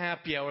go to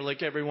happy hour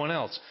like everyone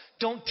else.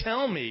 Don't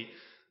tell me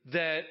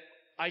that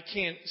I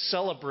can't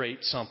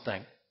celebrate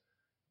something.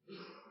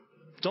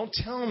 Don't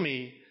tell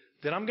me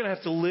that I'm going to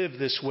have to live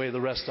this way the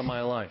rest of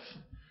my life.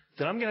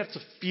 That I'm going to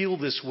have to feel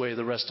this way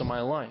the rest of my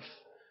life.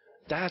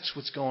 That's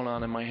what's going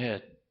on in my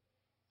head.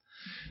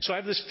 So I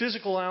have this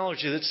physical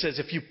allergy that says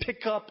if you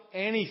pick up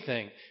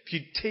anything, if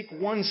you take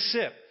one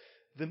sip,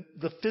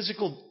 the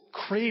physical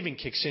craving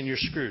kicks in, you're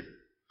screwed.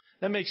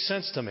 That makes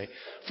sense to me.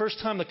 First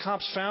time the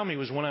cops found me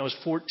was when I was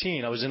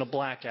 14. I was in a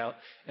blackout,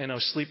 and I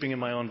was sleeping in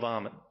my own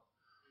vomit.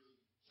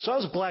 So I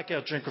was a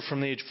blackout drinker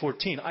from the age of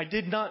 14. I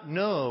did not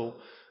know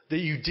that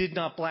you did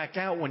not black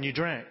out when you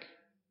drank.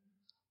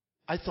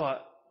 I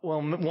thought,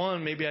 well,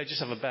 one, maybe I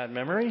just have a bad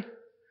memory.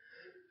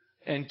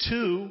 And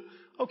two,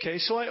 okay,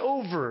 so I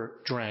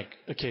over-drank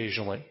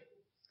occasionally.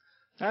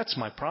 That's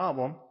my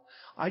problem.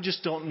 I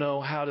just don't know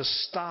how to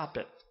stop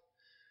it.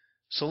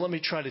 So let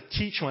me try to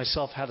teach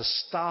myself how to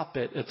stop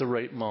it at the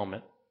right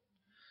moment.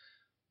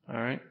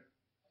 All right?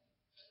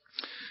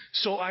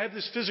 So I have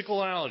this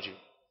physical allergy.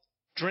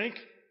 Drink,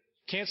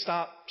 can't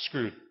stop,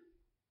 screwed.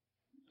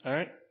 All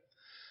right?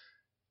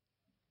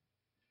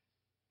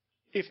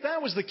 If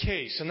that was the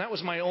case, and that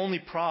was my only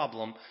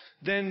problem,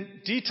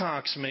 then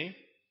detox me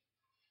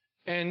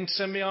and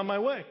send me on my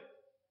way.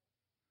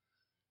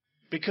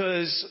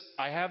 Because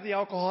I have the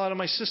alcohol out of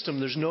my system.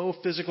 There's no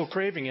physical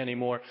craving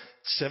anymore.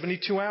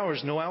 72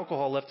 hours, no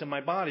alcohol left in my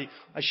body.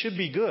 I should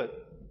be good.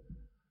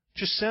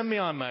 Just send me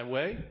on my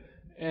way,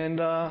 and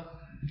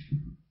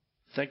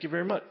thank you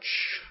very much.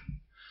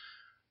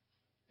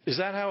 Is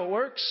that how it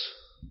works?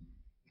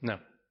 No.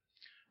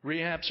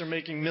 Rehabs are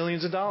making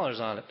millions of dollars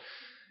on it.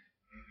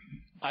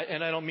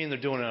 And I don't mean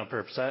they're doing it on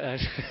purpose. I'm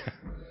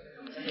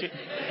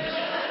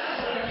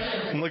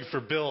looking for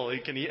Bill.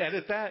 Can he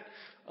edit that?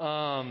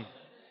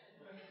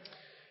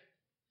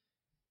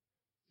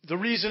 The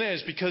reason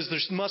is because there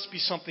must be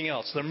something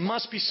else. There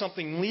must be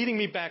something leading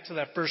me back to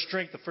that first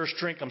drink. The first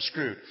drink, I'm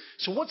screwed.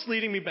 So what's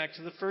leading me back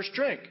to the first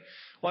drink?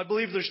 Well, I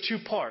believe there's two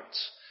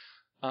parts.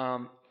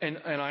 And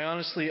I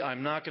honestly,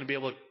 I'm not going to be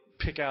able to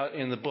pick out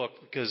in the book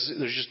because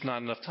there's just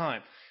not enough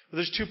time. But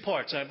there's two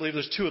parts, and I believe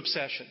there's two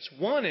obsessions.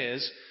 One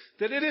is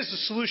that it is a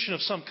solution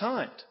of some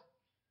kind.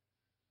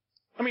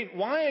 I mean,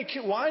 why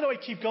do I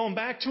keep going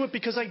back to it?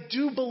 Because I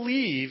do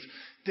believe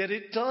that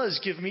it does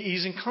give me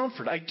ease and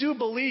comfort. I do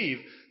believe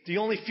the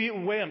only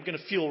way I'm going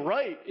to feel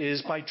right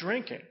is by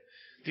drinking.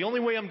 The only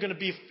way I'm going to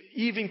be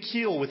even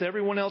keel with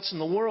everyone else in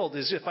the world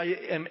is if I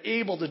am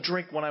able to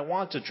drink when I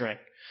want to drink.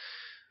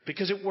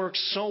 Because it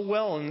works so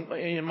well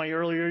in my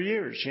earlier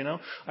years, you know.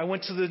 I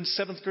went to the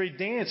 7th grade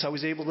dance. I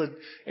was able to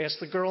ask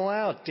the girl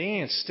out,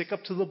 dance, stick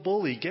up to the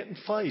bully, get in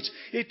fights.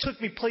 It took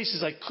me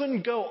places I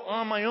couldn't go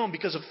on my own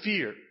because of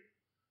fear.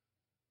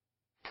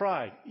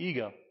 Pride,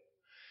 ego.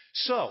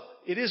 So,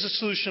 it is a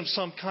solution of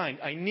some kind.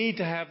 I need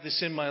to have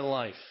this in my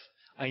life.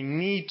 I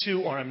need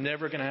to, or I'm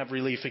never going to have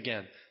relief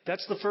again.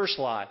 That's the first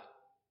lie.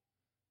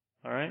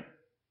 All right?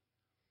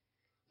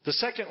 The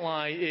second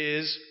lie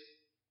is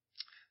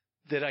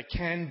that I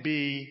can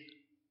be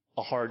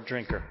a hard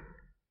drinker.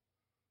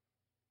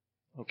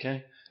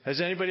 Okay?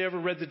 Has anybody ever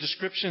read the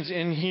descriptions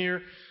in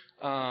here?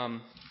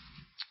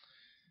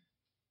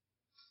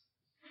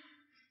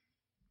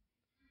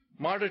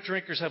 Moderate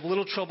drinkers have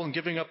little trouble in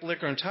giving up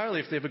liquor entirely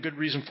if they have a good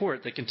reason for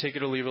it. They can take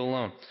it or leave it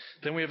alone.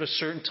 Then we have a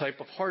certain type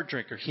of hard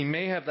drinker. He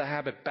may have the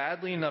habit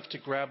badly enough to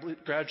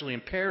gradually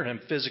impair him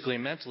physically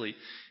and mentally.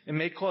 It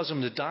may cause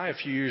him to die a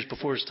few years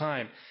before his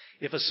time.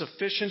 If a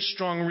sufficient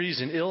strong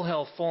reason, ill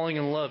health, falling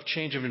in love,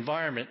 change of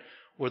environment,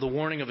 or the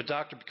warning of a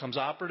doctor becomes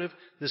operative,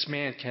 this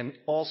man can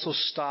also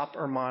stop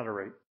or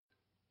moderate.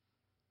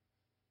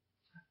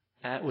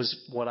 That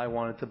was what I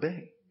wanted to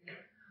be.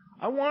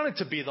 I wanted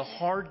to be the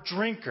hard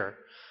drinker.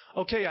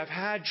 Okay, I've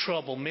had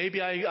trouble.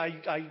 Maybe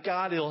I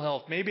got ill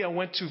health. Maybe I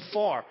went too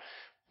far.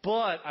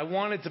 But I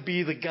wanted to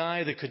be the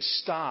guy that could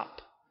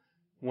stop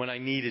when I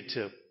needed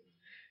to.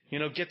 You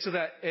know, get to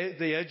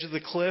the edge of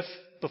the cliff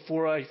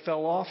before I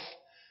fell off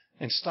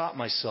and stop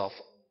myself.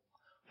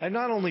 I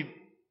not only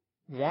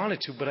wanted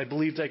to, but I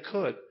believed I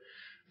could.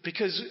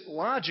 Because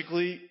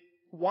logically,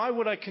 why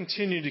would I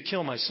continue to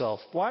kill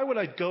myself? Why would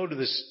I go to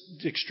this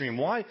extreme?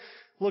 Why,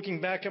 looking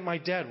back at my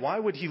dad, why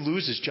would he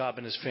lose his job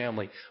and his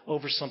family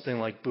over something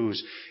like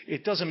booze?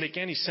 It doesn't make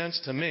any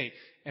sense to me.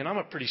 And I'm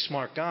a pretty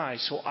smart guy,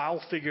 so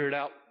I'll figure it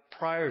out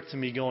prior to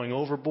me going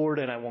overboard,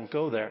 and I won't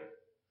go there.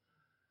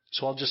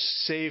 So I'll just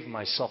save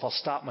myself. I'll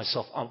stop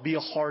myself. I'll be a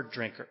hard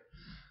drinker.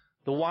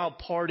 The wild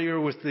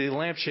partier with the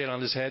lampshade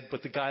on his head,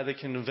 but the guy that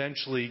can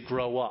eventually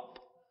grow up,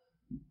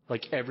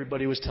 like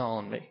everybody was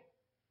telling me.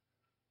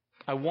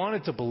 I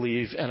wanted to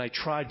believe, and I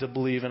tried to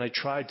believe, and I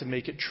tried to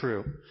make it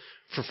true.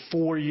 For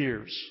 4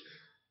 years,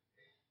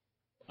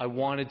 I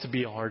wanted to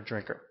be a hard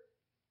drinker.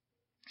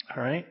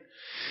 All right?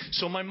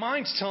 So my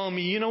mind's telling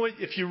me, you know what,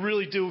 if you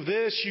really do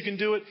this, you can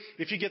do it.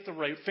 If you get the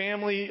right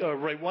family, or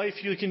right wife,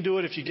 you can do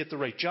it. If you get the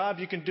right job,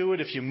 you can do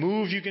it. If you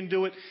move, you can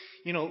do it.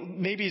 You know,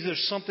 maybe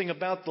there's something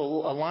about the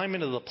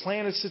alignment of the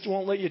planets that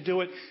won't let you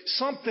do it.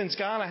 Something's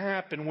got to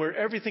happen where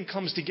everything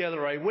comes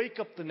together. I wake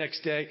up the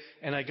next day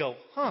and I go,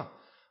 I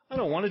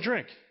don't want to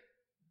drink.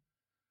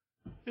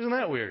 Isn't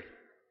that weird?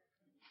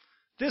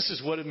 This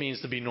is what it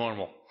means to be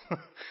normal.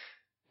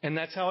 And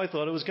that's how I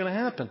thought it was going to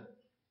happen.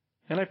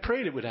 And I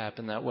prayed it would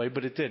happen that way,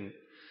 but it didn't.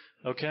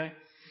 Okay?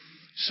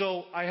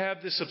 So I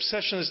have this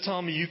obsession that's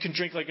telling me you can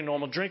drink like a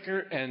normal drinker,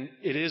 and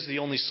it is the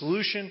only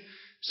solution.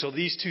 So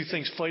these two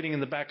things fighting in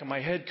the back of my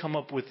head come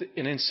up with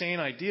an insane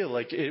idea,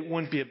 like it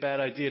wouldn't be a bad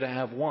idea to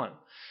have one.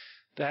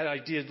 That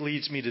idea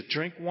leads me to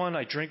drink one,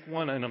 I drink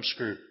one, and I'm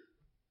screwed.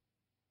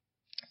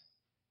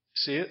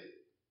 See it?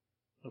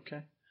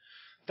 Okay?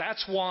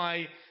 That's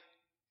why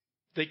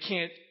they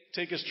can't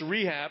take us to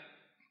rehab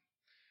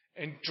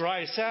and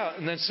dry us out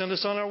and then send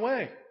us on our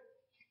way.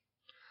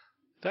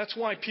 That's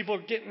why people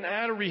are getting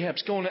out of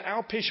rehabs, going to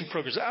outpatient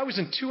programs. I was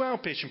in 2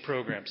 outpatient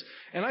programs,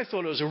 and I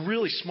thought it was a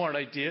really smart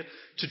idea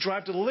to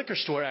drive to the liquor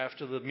store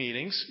after the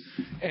meetings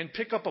and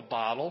pick up a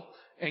bottle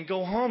and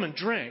go home and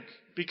drink,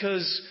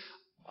 because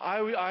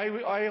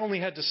I only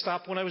had to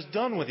stop when I was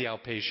done with the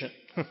outpatient.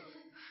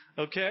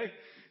 Okay?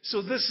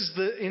 So this is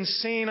the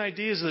insane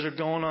ideas that are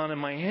going on in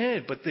my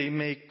head, but they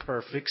make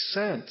perfect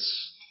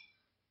sense.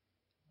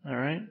 All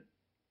right?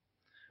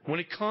 When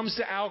it comes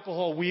to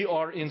alcohol, we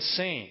are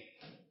insane.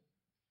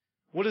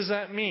 What does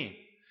that mean?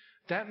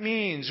 That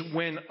means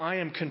when I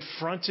am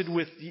confronted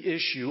with the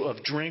issue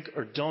of drink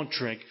or don't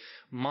drink,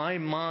 my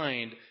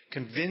mind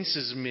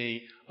convinces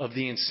me of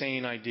the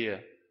insane idea.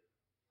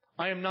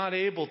 I am not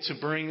able to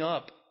bring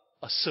up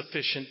a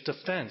sufficient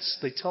defense.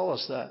 They tell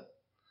us that.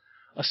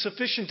 A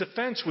sufficient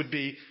defense would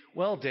be,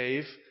 well,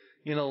 Dave,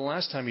 you know, the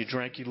last time you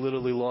drank, you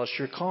literally lost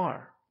your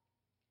car.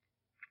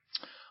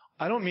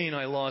 I don't mean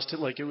I lost it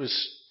like it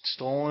was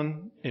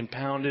stolen,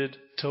 impounded,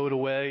 towed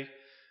away,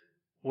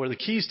 or the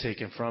keys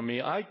taken from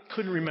me. I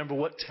couldn't remember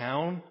what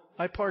town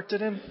I parked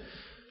it in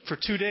for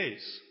 2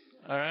 days.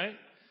 All right?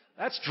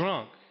 That's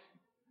drunk.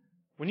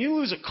 When you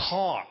lose a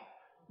car,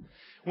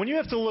 when you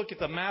have to look at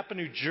the map of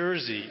New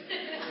Jersey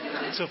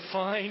to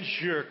find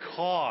your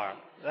car,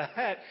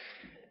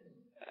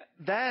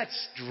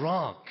 that's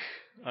drunk.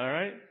 All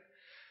right?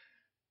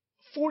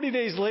 40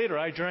 days later,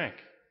 I drank.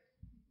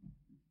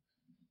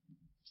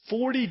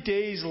 40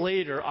 days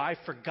later, I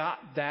forgot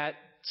that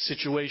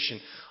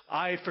situation.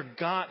 I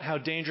forgot how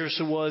dangerous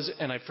it was,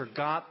 and I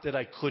forgot that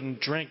I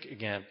couldn't drink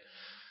again.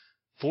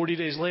 40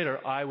 days later,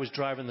 I was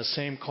driving the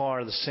same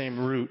car, the same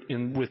route,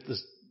 with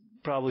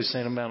probably the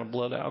same amount of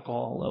blood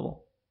alcohol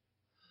level.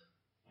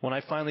 When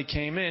I finally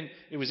came in,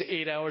 it was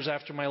 8 hours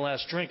after my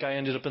last drink. I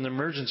ended up in the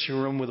emergency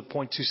room with a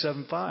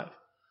 .275.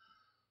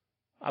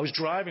 I was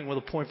driving with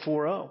a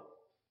 .40.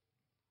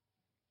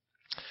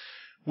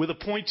 With a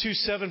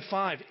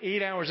 .275,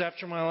 8 hours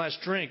after my last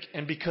drink,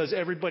 and because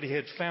everybody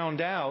had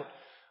found out,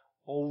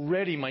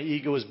 already my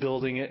ego was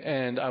building it,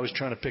 and I was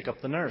trying to pick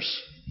up the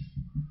nurse.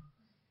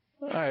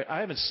 All right, I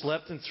haven't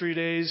slept in 3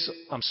 days.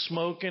 I'm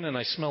smoking, and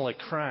I smell like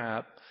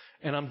crap,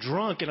 and I'm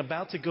drunk and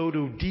about to go to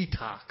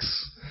detox,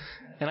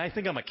 and I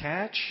think I'm a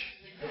catch?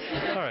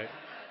 All right,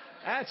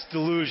 that's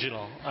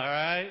delusional, all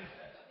right?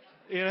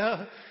 You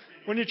know,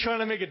 when you're trying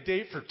to make a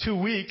date for 2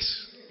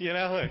 weeks, you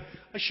know, like,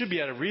 I should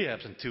be out of rehab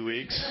in 2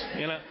 weeks.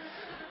 You know,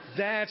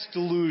 that's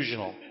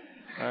delusional.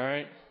 All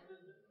right?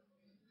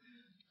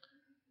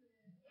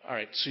 All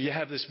right, so you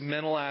have this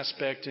mental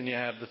aspect and you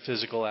have the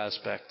physical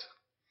aspect.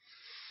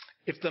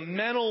 If the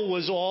mental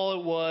was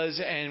all it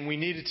was and we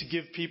needed to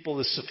give people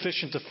the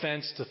sufficient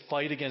defense to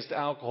fight against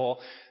alcohol,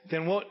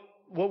 then what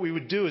what we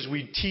would do is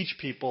we'd teach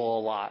people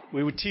a lot.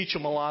 We would teach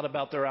them a lot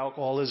about their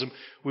alcoholism.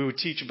 We would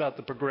teach about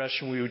the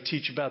progression. We would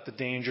teach about the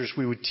dangers.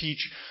 We would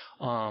teach,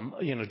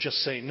 just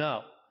say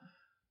no.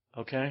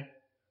 Okay?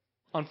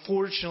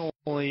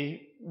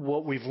 Unfortunately,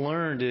 what we've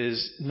learned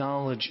is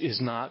knowledge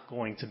is not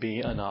going to be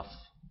enough.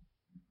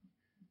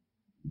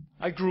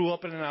 I grew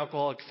up in an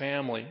alcoholic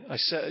family.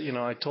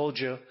 I told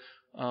you,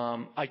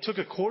 I took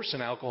a course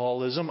in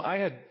alcoholism. I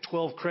had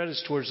 12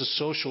 credits towards a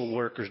social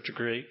worker's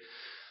degree.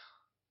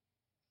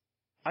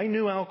 I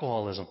knew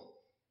alcoholism.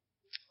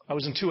 I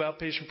was in 2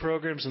 outpatient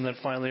programs and then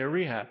finally a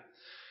rehab,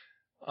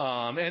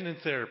 and in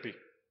therapy.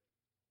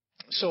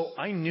 So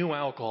I knew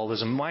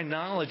alcoholism. My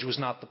knowledge was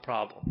not the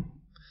problem.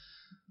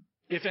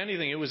 If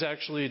anything, it was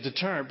actually a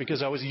deterrent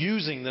because I was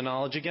using the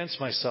knowledge against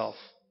myself.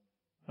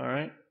 All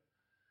right?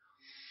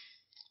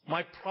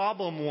 My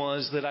problem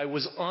was that I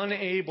was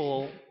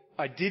unable,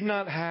 I did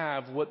not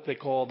have what they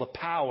call the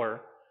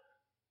power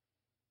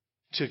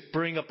to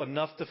bring up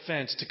enough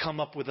defense to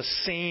come up with a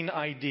sane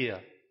idea.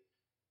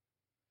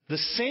 The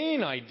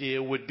sane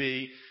idea would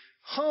be,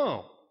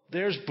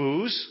 there's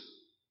booze.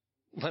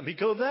 Let me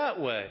go that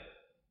way.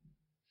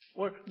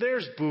 Or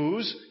there's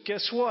booze.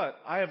 Guess what?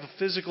 I have a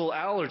physical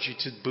allergy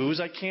to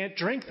booze. I can't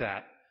drink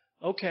that.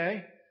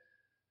 Okay.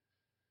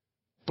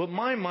 But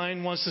my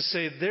mind wants to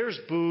say, there's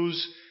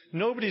booze.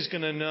 Nobody's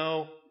going to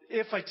know.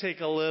 If I take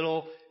a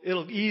little,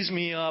 it'll ease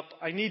me up.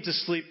 I need to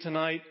sleep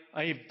tonight.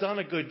 I've done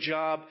a good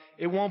job.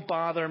 It won't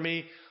bother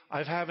me.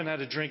 I haven't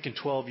had a drink in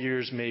 12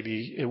 years.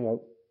 Maybe it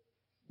won't.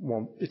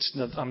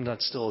 I'm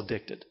not still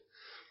addicted.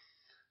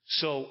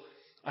 So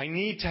I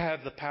need to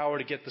have the power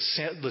to get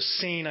the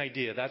sane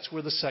idea. That's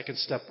where the second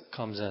step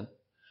comes in.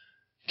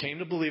 Came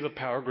to believe a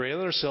power greater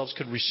than ourselves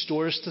could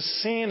restore us to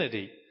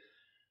sanity.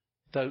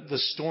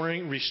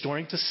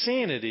 Restoring to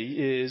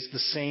sanity is the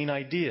sane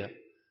idea.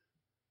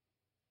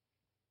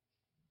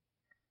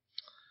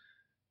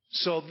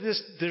 So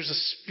there's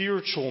a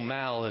spiritual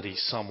malady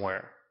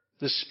somewhere.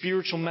 The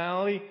spiritual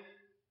malady,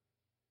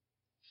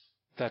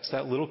 that's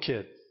that little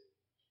kid.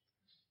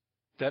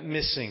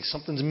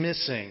 Something's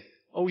missing.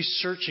 Always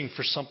searching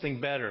for something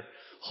better.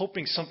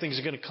 Hoping something's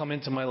going to come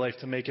into my life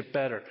to make it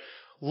better.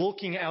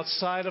 Looking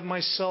outside of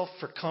myself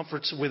for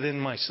comforts within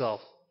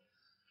myself.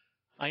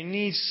 I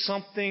need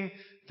something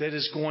that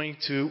is going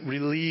to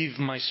relieve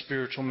my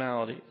spiritual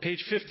malady.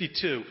 Page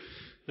 52,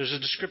 there's a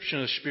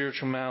description of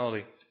spiritual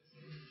malady.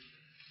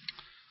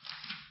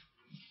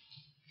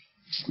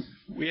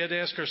 We had to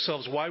ask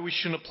ourselves why we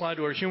shouldn't apply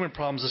to our human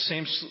problems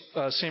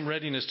the same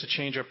readiness to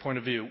change our point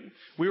of view.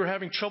 We were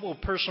having trouble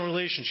with personal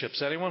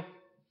relationships. Anyone?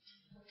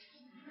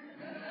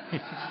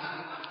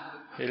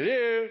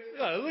 Hello?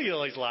 Oh, look at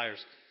all these liars.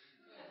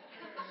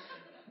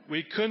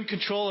 We couldn't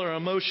control our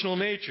emotional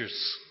natures.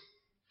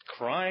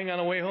 Crying on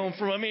the way home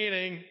from a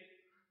meeting.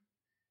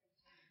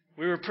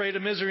 We were prey to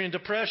misery and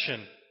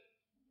depression.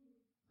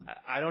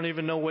 I don't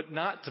even know what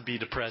not to be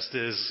depressed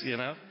is,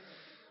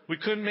 We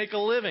couldn't make a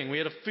living. We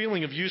had a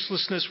feeling of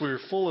uselessness. We were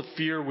full of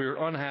fear. We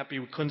were unhappy.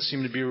 We couldn't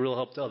seem to be a real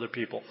help to other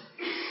people.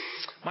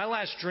 My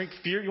last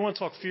fear, you want to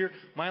talk fear?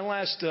 My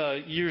last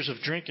years of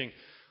drinking,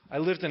 I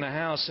lived in a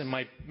house and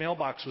my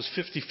mailbox was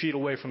 50 feet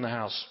away from the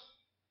house.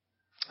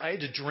 I had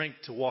to drink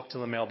to walk to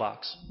the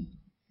mailbox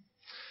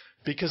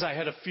because I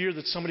had a fear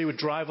that somebody would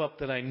drive up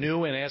that I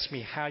knew and ask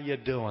me, how you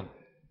doing?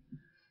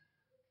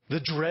 The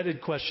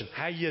dreaded question,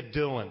 how you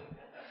doing?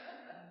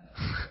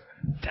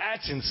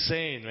 That's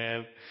insane,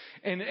 man.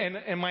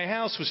 And my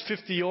house was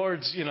 50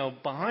 yards,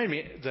 behind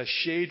me. The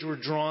shades were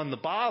drawn, the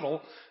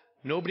bottle,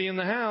 nobody in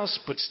the house,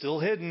 but still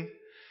hidden,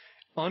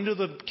 under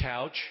the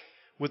couch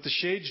with the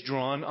shades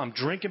drawn. I'm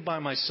drinking by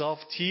myself,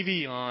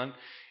 TV on,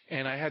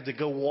 and I had to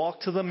go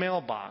walk to the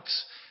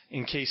mailbox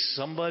in case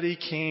somebody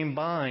came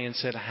by and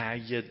said, how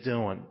you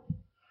doing?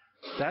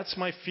 That's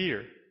my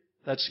fear.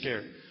 That's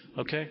scary.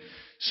 Okay?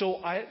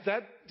 So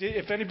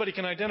if anybody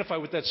can identify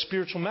with that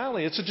spiritual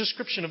malady, it's a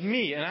description of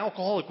me, an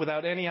alcoholic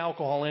without any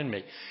alcohol in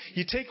me.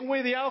 You take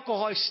away the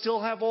alcohol, I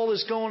still have all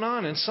this going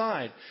on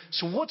inside.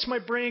 So what's my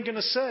brain going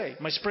to say?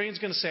 My brain's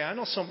going to say, I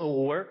know something that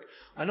will work.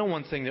 I know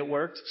one thing that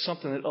worked,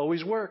 something that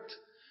always worked.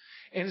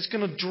 And it's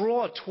going to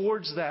draw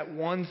towards that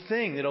one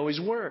thing that always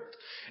worked.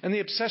 And the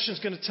obsession is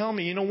going to tell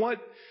me, you know what?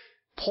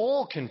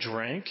 Paul can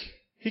drink.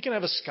 He can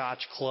have a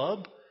Scotch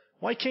club.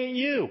 Why can't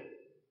you?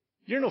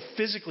 You're no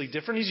physically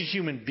different. He's a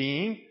human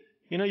being.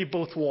 You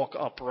both walk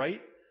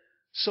upright.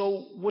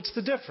 So what's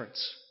the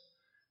difference?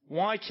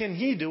 Why can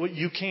he do it?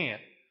 You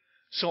can't.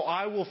 So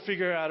I will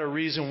figure out a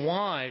reason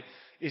why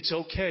it's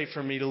okay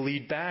for me to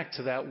lead back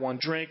to that one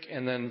drink,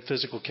 and then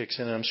physical kicks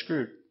in and I'm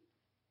screwed.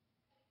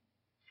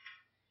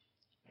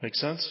 Make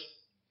sense?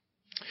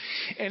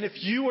 And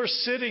if you are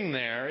sitting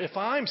there, if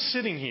I'm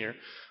sitting here,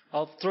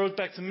 I'll throw it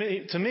back to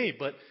me,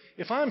 but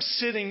if I'm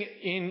sitting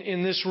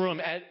in this room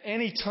at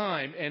any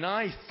time and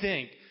I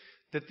think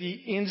that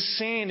the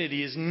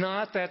insanity is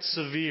not that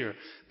severe,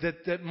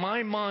 that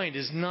my mind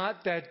is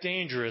not that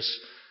dangerous,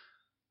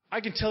 I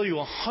can tell you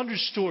 100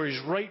 stories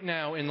right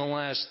now in the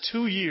last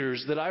 2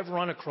 years that I've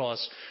run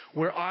across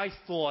where I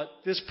thought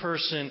this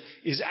person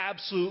is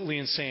absolutely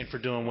insane for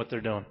doing what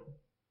they're doing.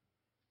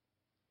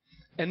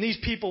 And these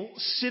people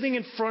sitting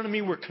in front of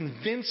me were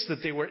convinced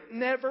that they were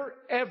never,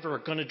 ever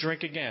going to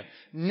drink again.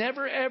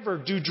 Never, ever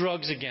do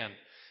drugs again.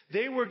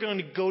 They were going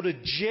to go to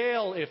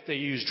jail if they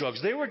used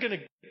drugs. They were going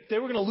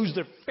to lose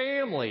their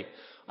family.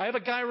 I have a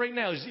guy right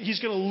now, he's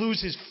going to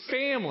lose his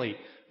family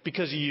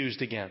because he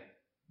used again.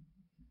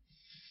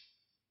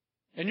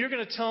 And you're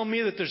going to tell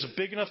me that there's a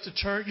big enough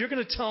deterrent? You're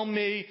going to tell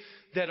me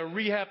that a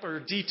rehab or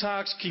a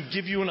detox can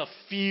give you enough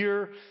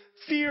fear?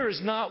 Fear is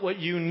not what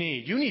you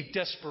need. You need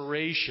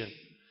desperation.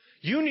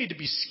 You need to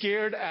be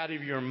scared out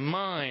of your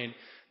mind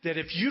that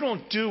if you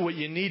don't do what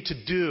you need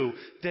to do,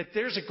 that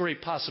there's a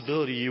great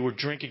possibility you will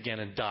drink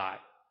again and die.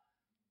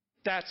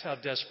 That's how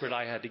desperate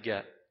I had to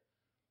get.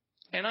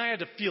 And I had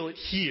to feel it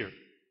here.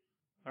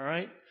 All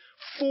right?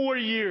 4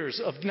 years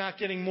of not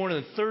getting more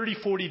than 30,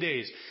 40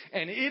 days.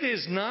 And it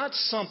is not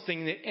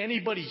something that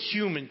anybody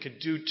human could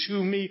do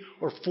to me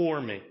or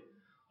for me.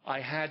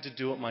 I had to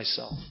do it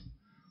myself.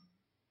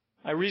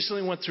 I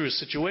recently went through a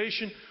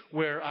situation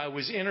where I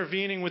was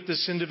intervening with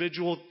this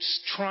individual,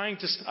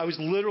 I was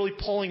literally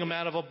pulling him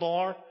out of a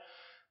bar,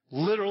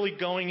 literally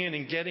going in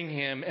and getting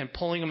him and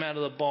pulling him out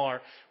of the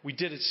bar. We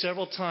did it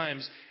several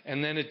times,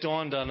 and then it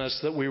dawned on us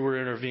that we were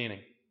intervening.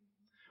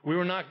 We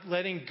were not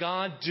letting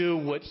God do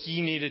what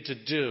He needed to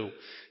do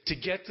to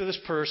get to this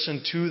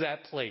person to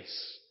that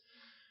place.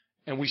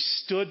 And we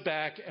stood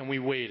back and we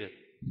waited.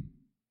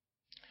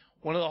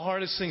 One of the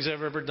hardest things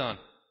I've ever done.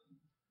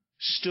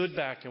 Stood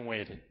back and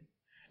waited.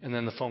 And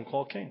then the phone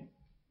call came.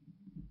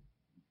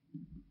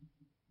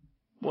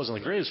 It wasn't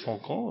the greatest phone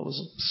call. It was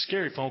a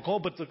scary phone call,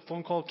 but the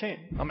phone call came.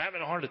 I'm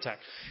having a heart attack.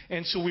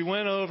 And so we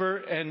went over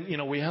and,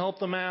 we helped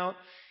them out.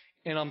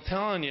 And I'm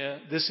telling you,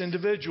 this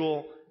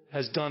individual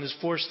has done his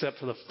 4-step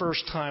for the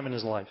first time in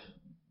his life.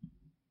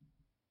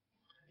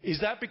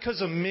 Is that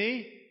because of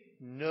me?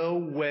 No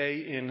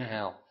way in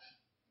hell.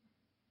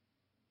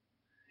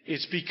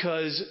 It's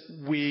because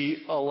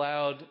we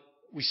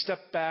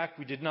stepped back,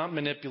 we did not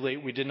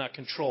manipulate, we did not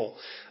control.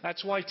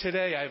 That's why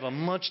today I have a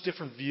much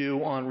different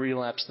view on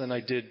relapse than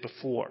I did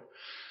before.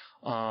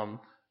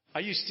 I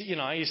used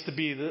to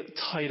be the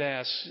tight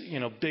ass,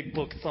 big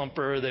book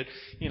thumper that,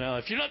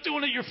 if you're not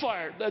doing it, you're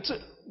fired. That's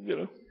it,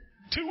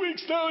 2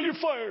 weeks now, you're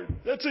fired.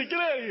 That's it. Get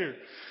out of here.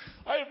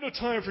 I have no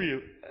time for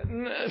you.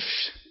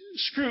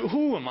 Screw,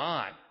 who am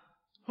I?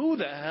 Who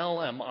the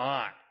hell am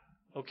I?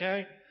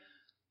 Okay?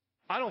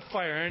 I don't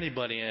fire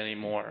anybody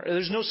anymore.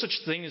 There's no such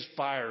thing as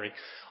firing.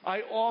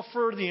 I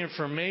offer the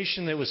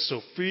information that was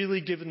so freely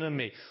given to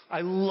me.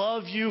 I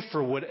love you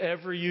for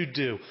whatever you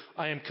do.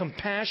 I am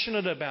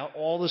compassionate about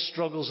all the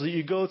struggles that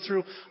you go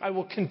through. I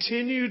will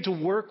continue to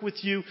work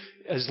with you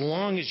as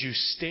long as you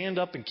stand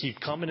up and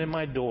keep coming in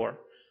my door.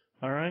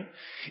 All right?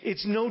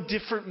 It's no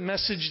different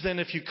message than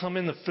if you come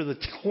in for the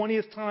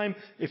 20th time,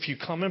 if you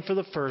come in for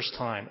the first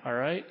time. All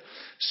right?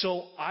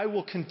 So I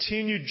will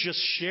continue just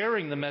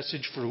sharing the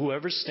message for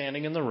whoever's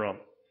standing in the room.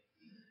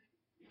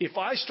 If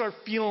I start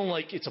feeling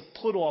like it's a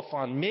put off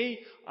on me,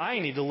 I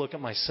need to look at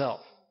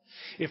myself.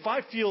 If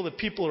I feel that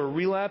people are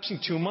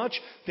relapsing too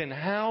much, then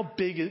how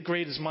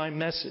great is my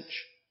message?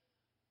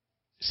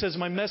 It says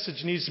my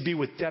message needs to be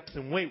with depth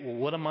and weight. Well,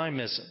 what am I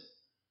missing?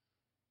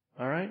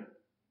 All right?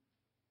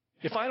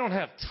 If I don't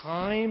have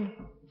time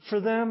for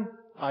them,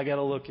 I got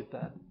to look at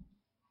that.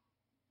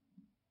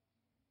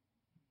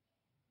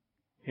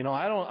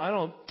 I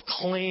don't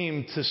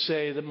claim to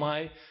say that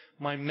my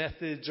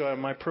methods or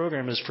my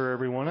program is for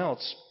everyone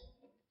else.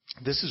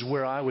 This is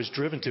where I was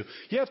driven to.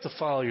 You have to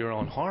follow your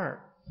own heart.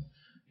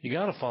 You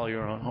got to follow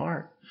your own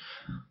heart.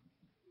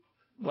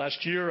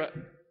 Last year,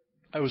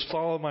 I was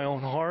following my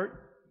own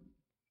heart,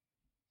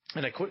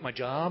 and I quit my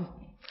job.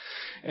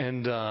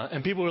 And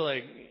people were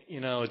like,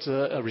 it's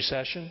a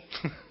recession.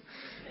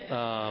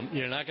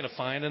 You're not going to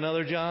find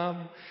another job.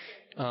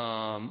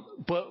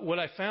 But what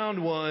I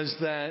found was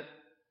that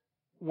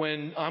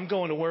when I'm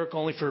going to work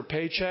only for a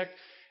paycheck,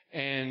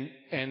 and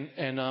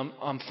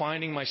I'm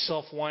finding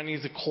myself wanting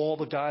to call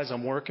the guys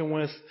I'm working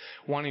with,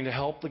 wanting to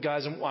help the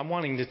guys. I'm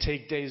wanting to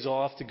take days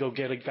off to go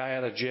get a guy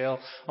out of jail.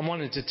 I'm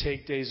wanting to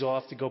take days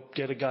off to go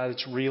get a guy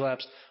that's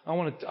relapsed. I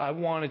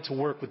wanted to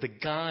work with the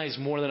guys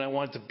more than I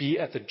wanted to be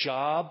at the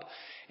job.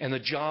 And the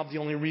job, the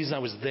only reason I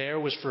was there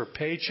was for a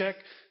paycheck.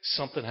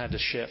 Something had to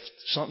shift.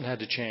 Something had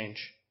to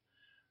change.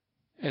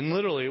 And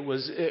literally,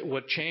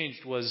 what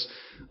changed was,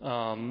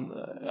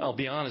 I'll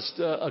be honest,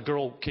 a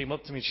girl came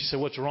up to me and she said,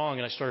 "What's wrong?"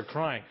 And I started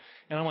crying.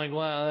 And I'm like,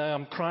 "Well,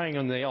 I'm crying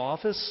in the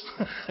office.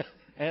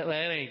 That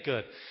ain't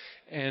good."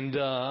 And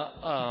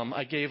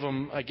I gave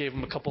him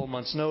a couple of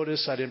months'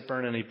 notice. I didn't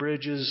burn any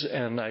bridges,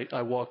 and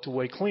I walked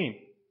away clean,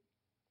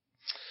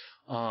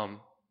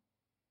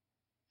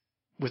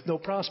 with no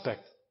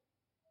prospect.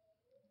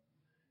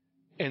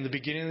 In the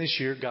beginning of this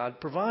year, God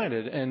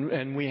provided,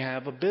 and we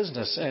have a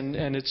business, and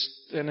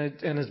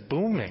it's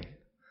booming.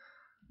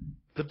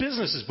 The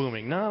business is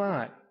booming, not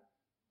I.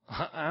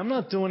 I'm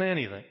not doing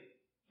anything.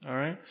 All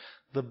right?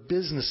 The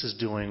business is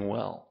doing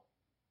well.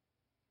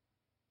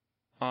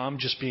 I'm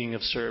just being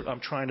of service. I'm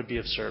trying to be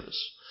of service.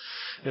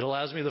 It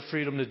allows me the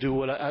freedom to do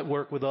what I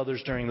work with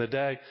others during the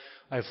day.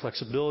 I have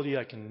flexibility.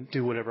 I can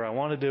do whatever I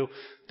want to do.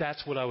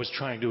 That's what I was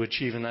trying to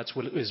achieve, and that's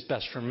what is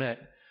best for me,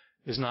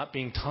 is not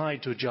being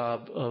tied to a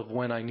job of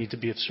when I need to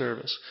be of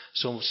service.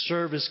 So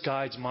service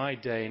guides my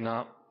day,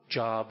 not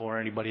job or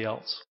anybody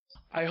else.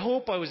 I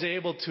hope I was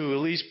able to at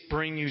least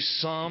bring you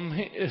some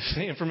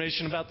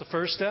information about the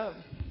first step.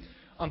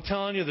 I'm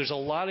telling you, there's a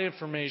lot of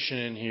information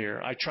in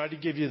here. I tried to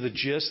give you the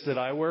gist that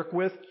I work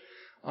with,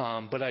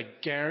 but I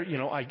guarantee,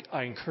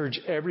 I encourage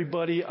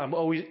everybody.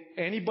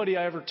 Anybody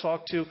I ever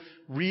talk to,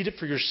 read it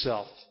for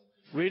yourself.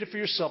 Read it for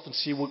yourself and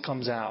see what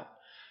comes out,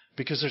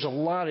 because there's a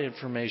lot of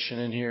information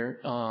in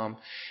here.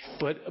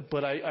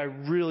 But I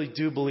really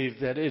do believe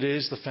that it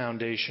is the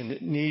foundation.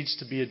 It needs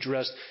to be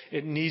addressed.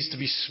 It needs to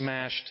be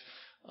smashed.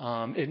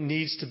 It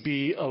needs to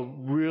be a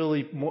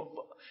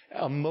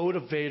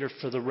motivator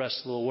for the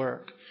rest of the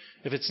work.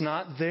 If it's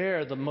not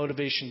there, the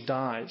motivation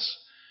dies,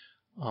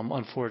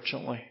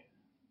 unfortunately.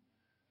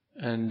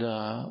 And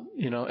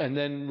and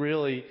then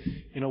really,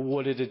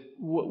 what did it?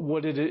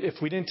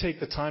 If we didn't take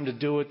the time to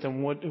do it,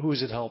 then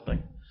who's it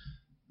helping?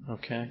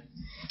 Okay.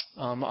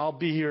 I'll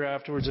be here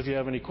afterwards if you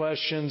have any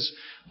questions.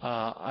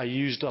 I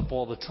used up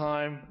all the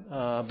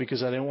time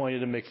because I didn't want you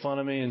to make fun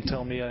of me and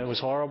tell me it was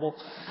horrible.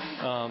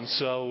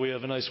 So we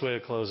have a nice way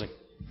of closing.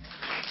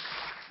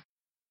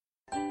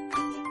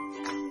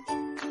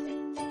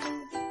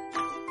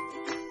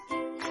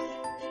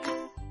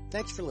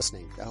 Thanks for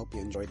listening. I hope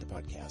you enjoyed the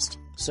podcast.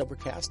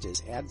 Sobercast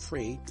is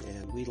ad-free,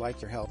 and we'd like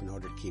your help in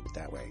order to keep it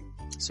that way.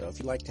 So if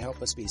you'd like to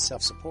help us be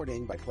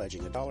self-supporting by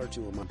pledging $1 or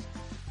 $2 a month,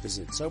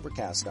 visit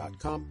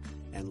Sobercast.com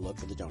and look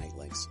for the donate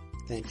links.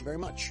 Thank you very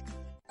much.